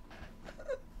more!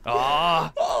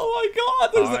 Ah! Oh my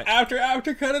god, there's an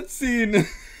after credit scene!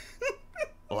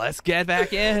 Let's get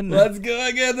back in! Let's go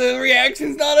again, the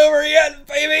reaction's not over yet,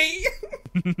 baby!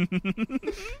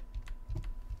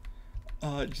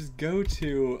 Just go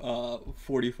to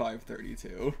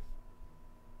 4532.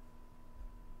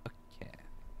 Okay.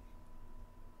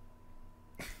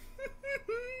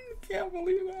 Can't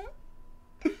believe that.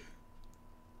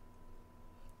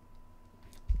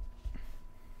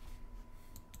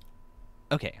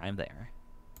 Okay, I'm there.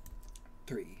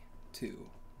 3, 2,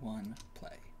 1, play.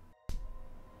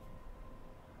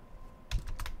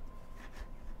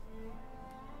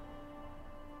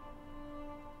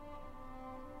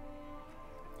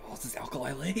 Oh, is this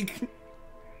Alkali Lake?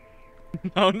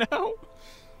 Oh no!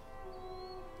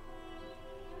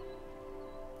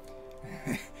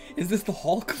 Is this the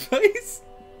Hulk place?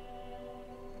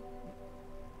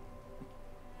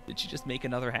 Did she just make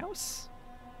another house?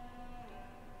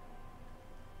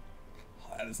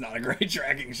 Oh, that is not a great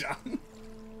tracking shot.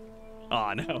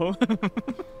 Oh no.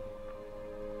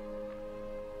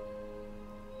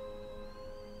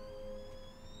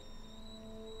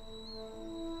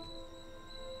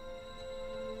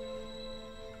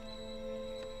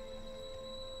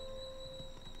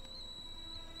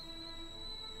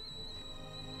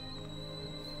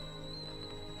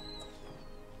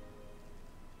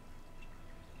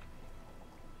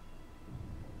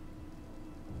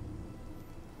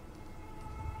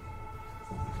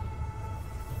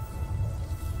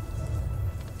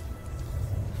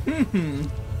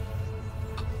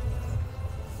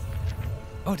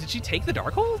 Oh, did she take the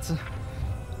Darkhold?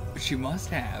 She must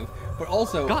have, but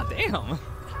also... God damn!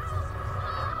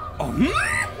 Oh.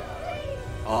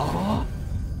 Oh.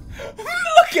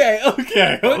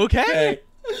 Okay.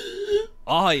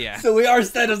 Oh yeah. So we are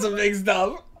set of some big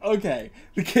stuff. Okay.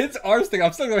 The kids are sticking.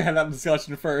 I'm still going to have that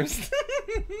discussion first.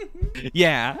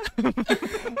 Yeah. So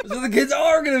the kids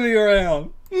are going to be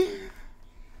around.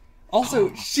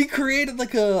 Also, she created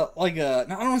like a, I don't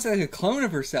want to say like a clone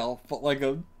of herself, but like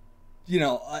a, you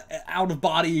know, out of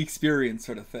body experience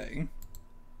sort of thing.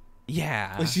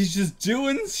 Yeah. Like she's just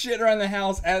doing shit around the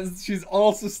house as she's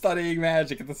also studying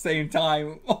magic at the same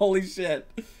time. Holy shit.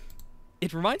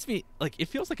 It reminds me, like, it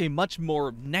feels like a much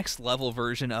more next level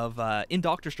version of in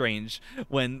Doctor Strange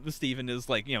when Stephen is,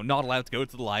 like, you know, not allowed to go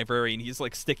to the library and he's,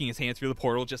 like, sticking his hand through the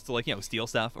portal just to, like, you know, steal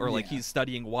stuff, or like he's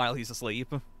studying while he's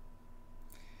asleep.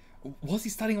 Was he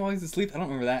studying while he's asleep? I don't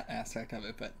remember that aspect of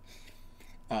it, but...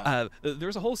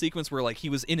 There's a whole sequence where, like, he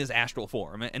was in his astral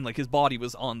form and, like, his body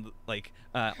was on, like,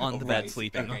 on the bed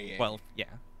sleeping. Okay, yeah.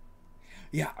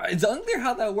 Yeah, it's unclear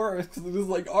how that works, because it was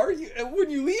like, when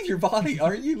you leave your body,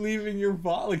 aren't you leaving your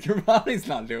body? Like, your body's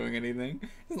not doing anything.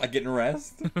 It's not getting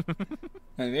rest. I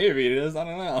mean, maybe it is, I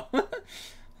don't know.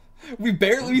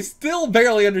 We still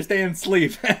barely understand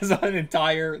sleep as an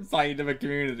entire scientific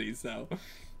community, so.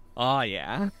 Oh,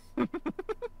 yeah.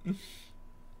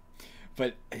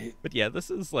 But But yeah,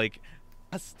 this is like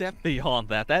a step beyond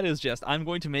that. That is just, I'm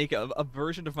going to make a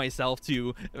version of myself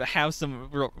to have some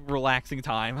relaxing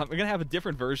time. I'm going to have a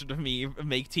different version of me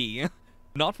make tea.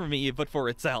 Not for me, but for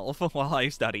itself while I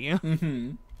study.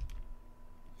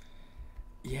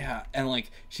 Yeah, and like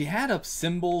she had up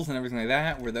symbols and everything like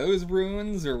that. Were those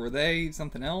runes or were they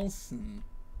something else?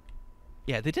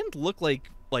 Yeah, they didn't look like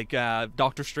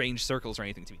Doctor Strange circles or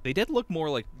anything to me. They did look more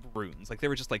like runes. Like they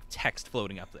were just like text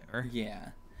floating up there. Yeah.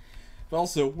 But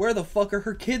also, where the fuck are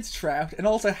her kids trapped? And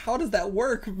also, how does that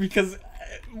work? Because...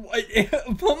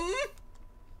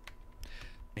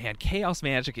 Man, chaos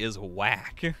magic is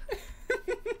whack.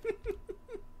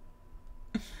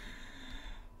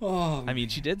 Oh, I mean,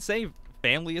 she did say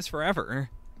family is forever.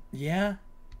 Yeah.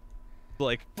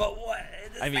 Like... But what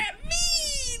does that mean?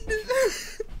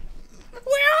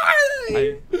 Where are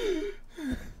they?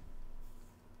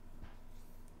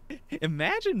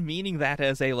 Imagine meaning that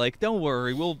as a, like, don't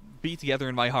worry, we'll be together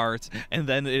in my heart, and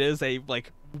then it is a,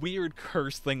 like, weird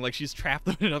curse thing, like she's trapped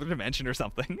in another dimension or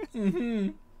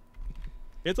something.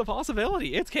 It's a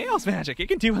possibility. It's chaos magic. It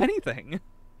can do anything.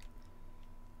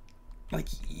 Like,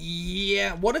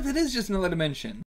 yeah, what if it is just another dimension?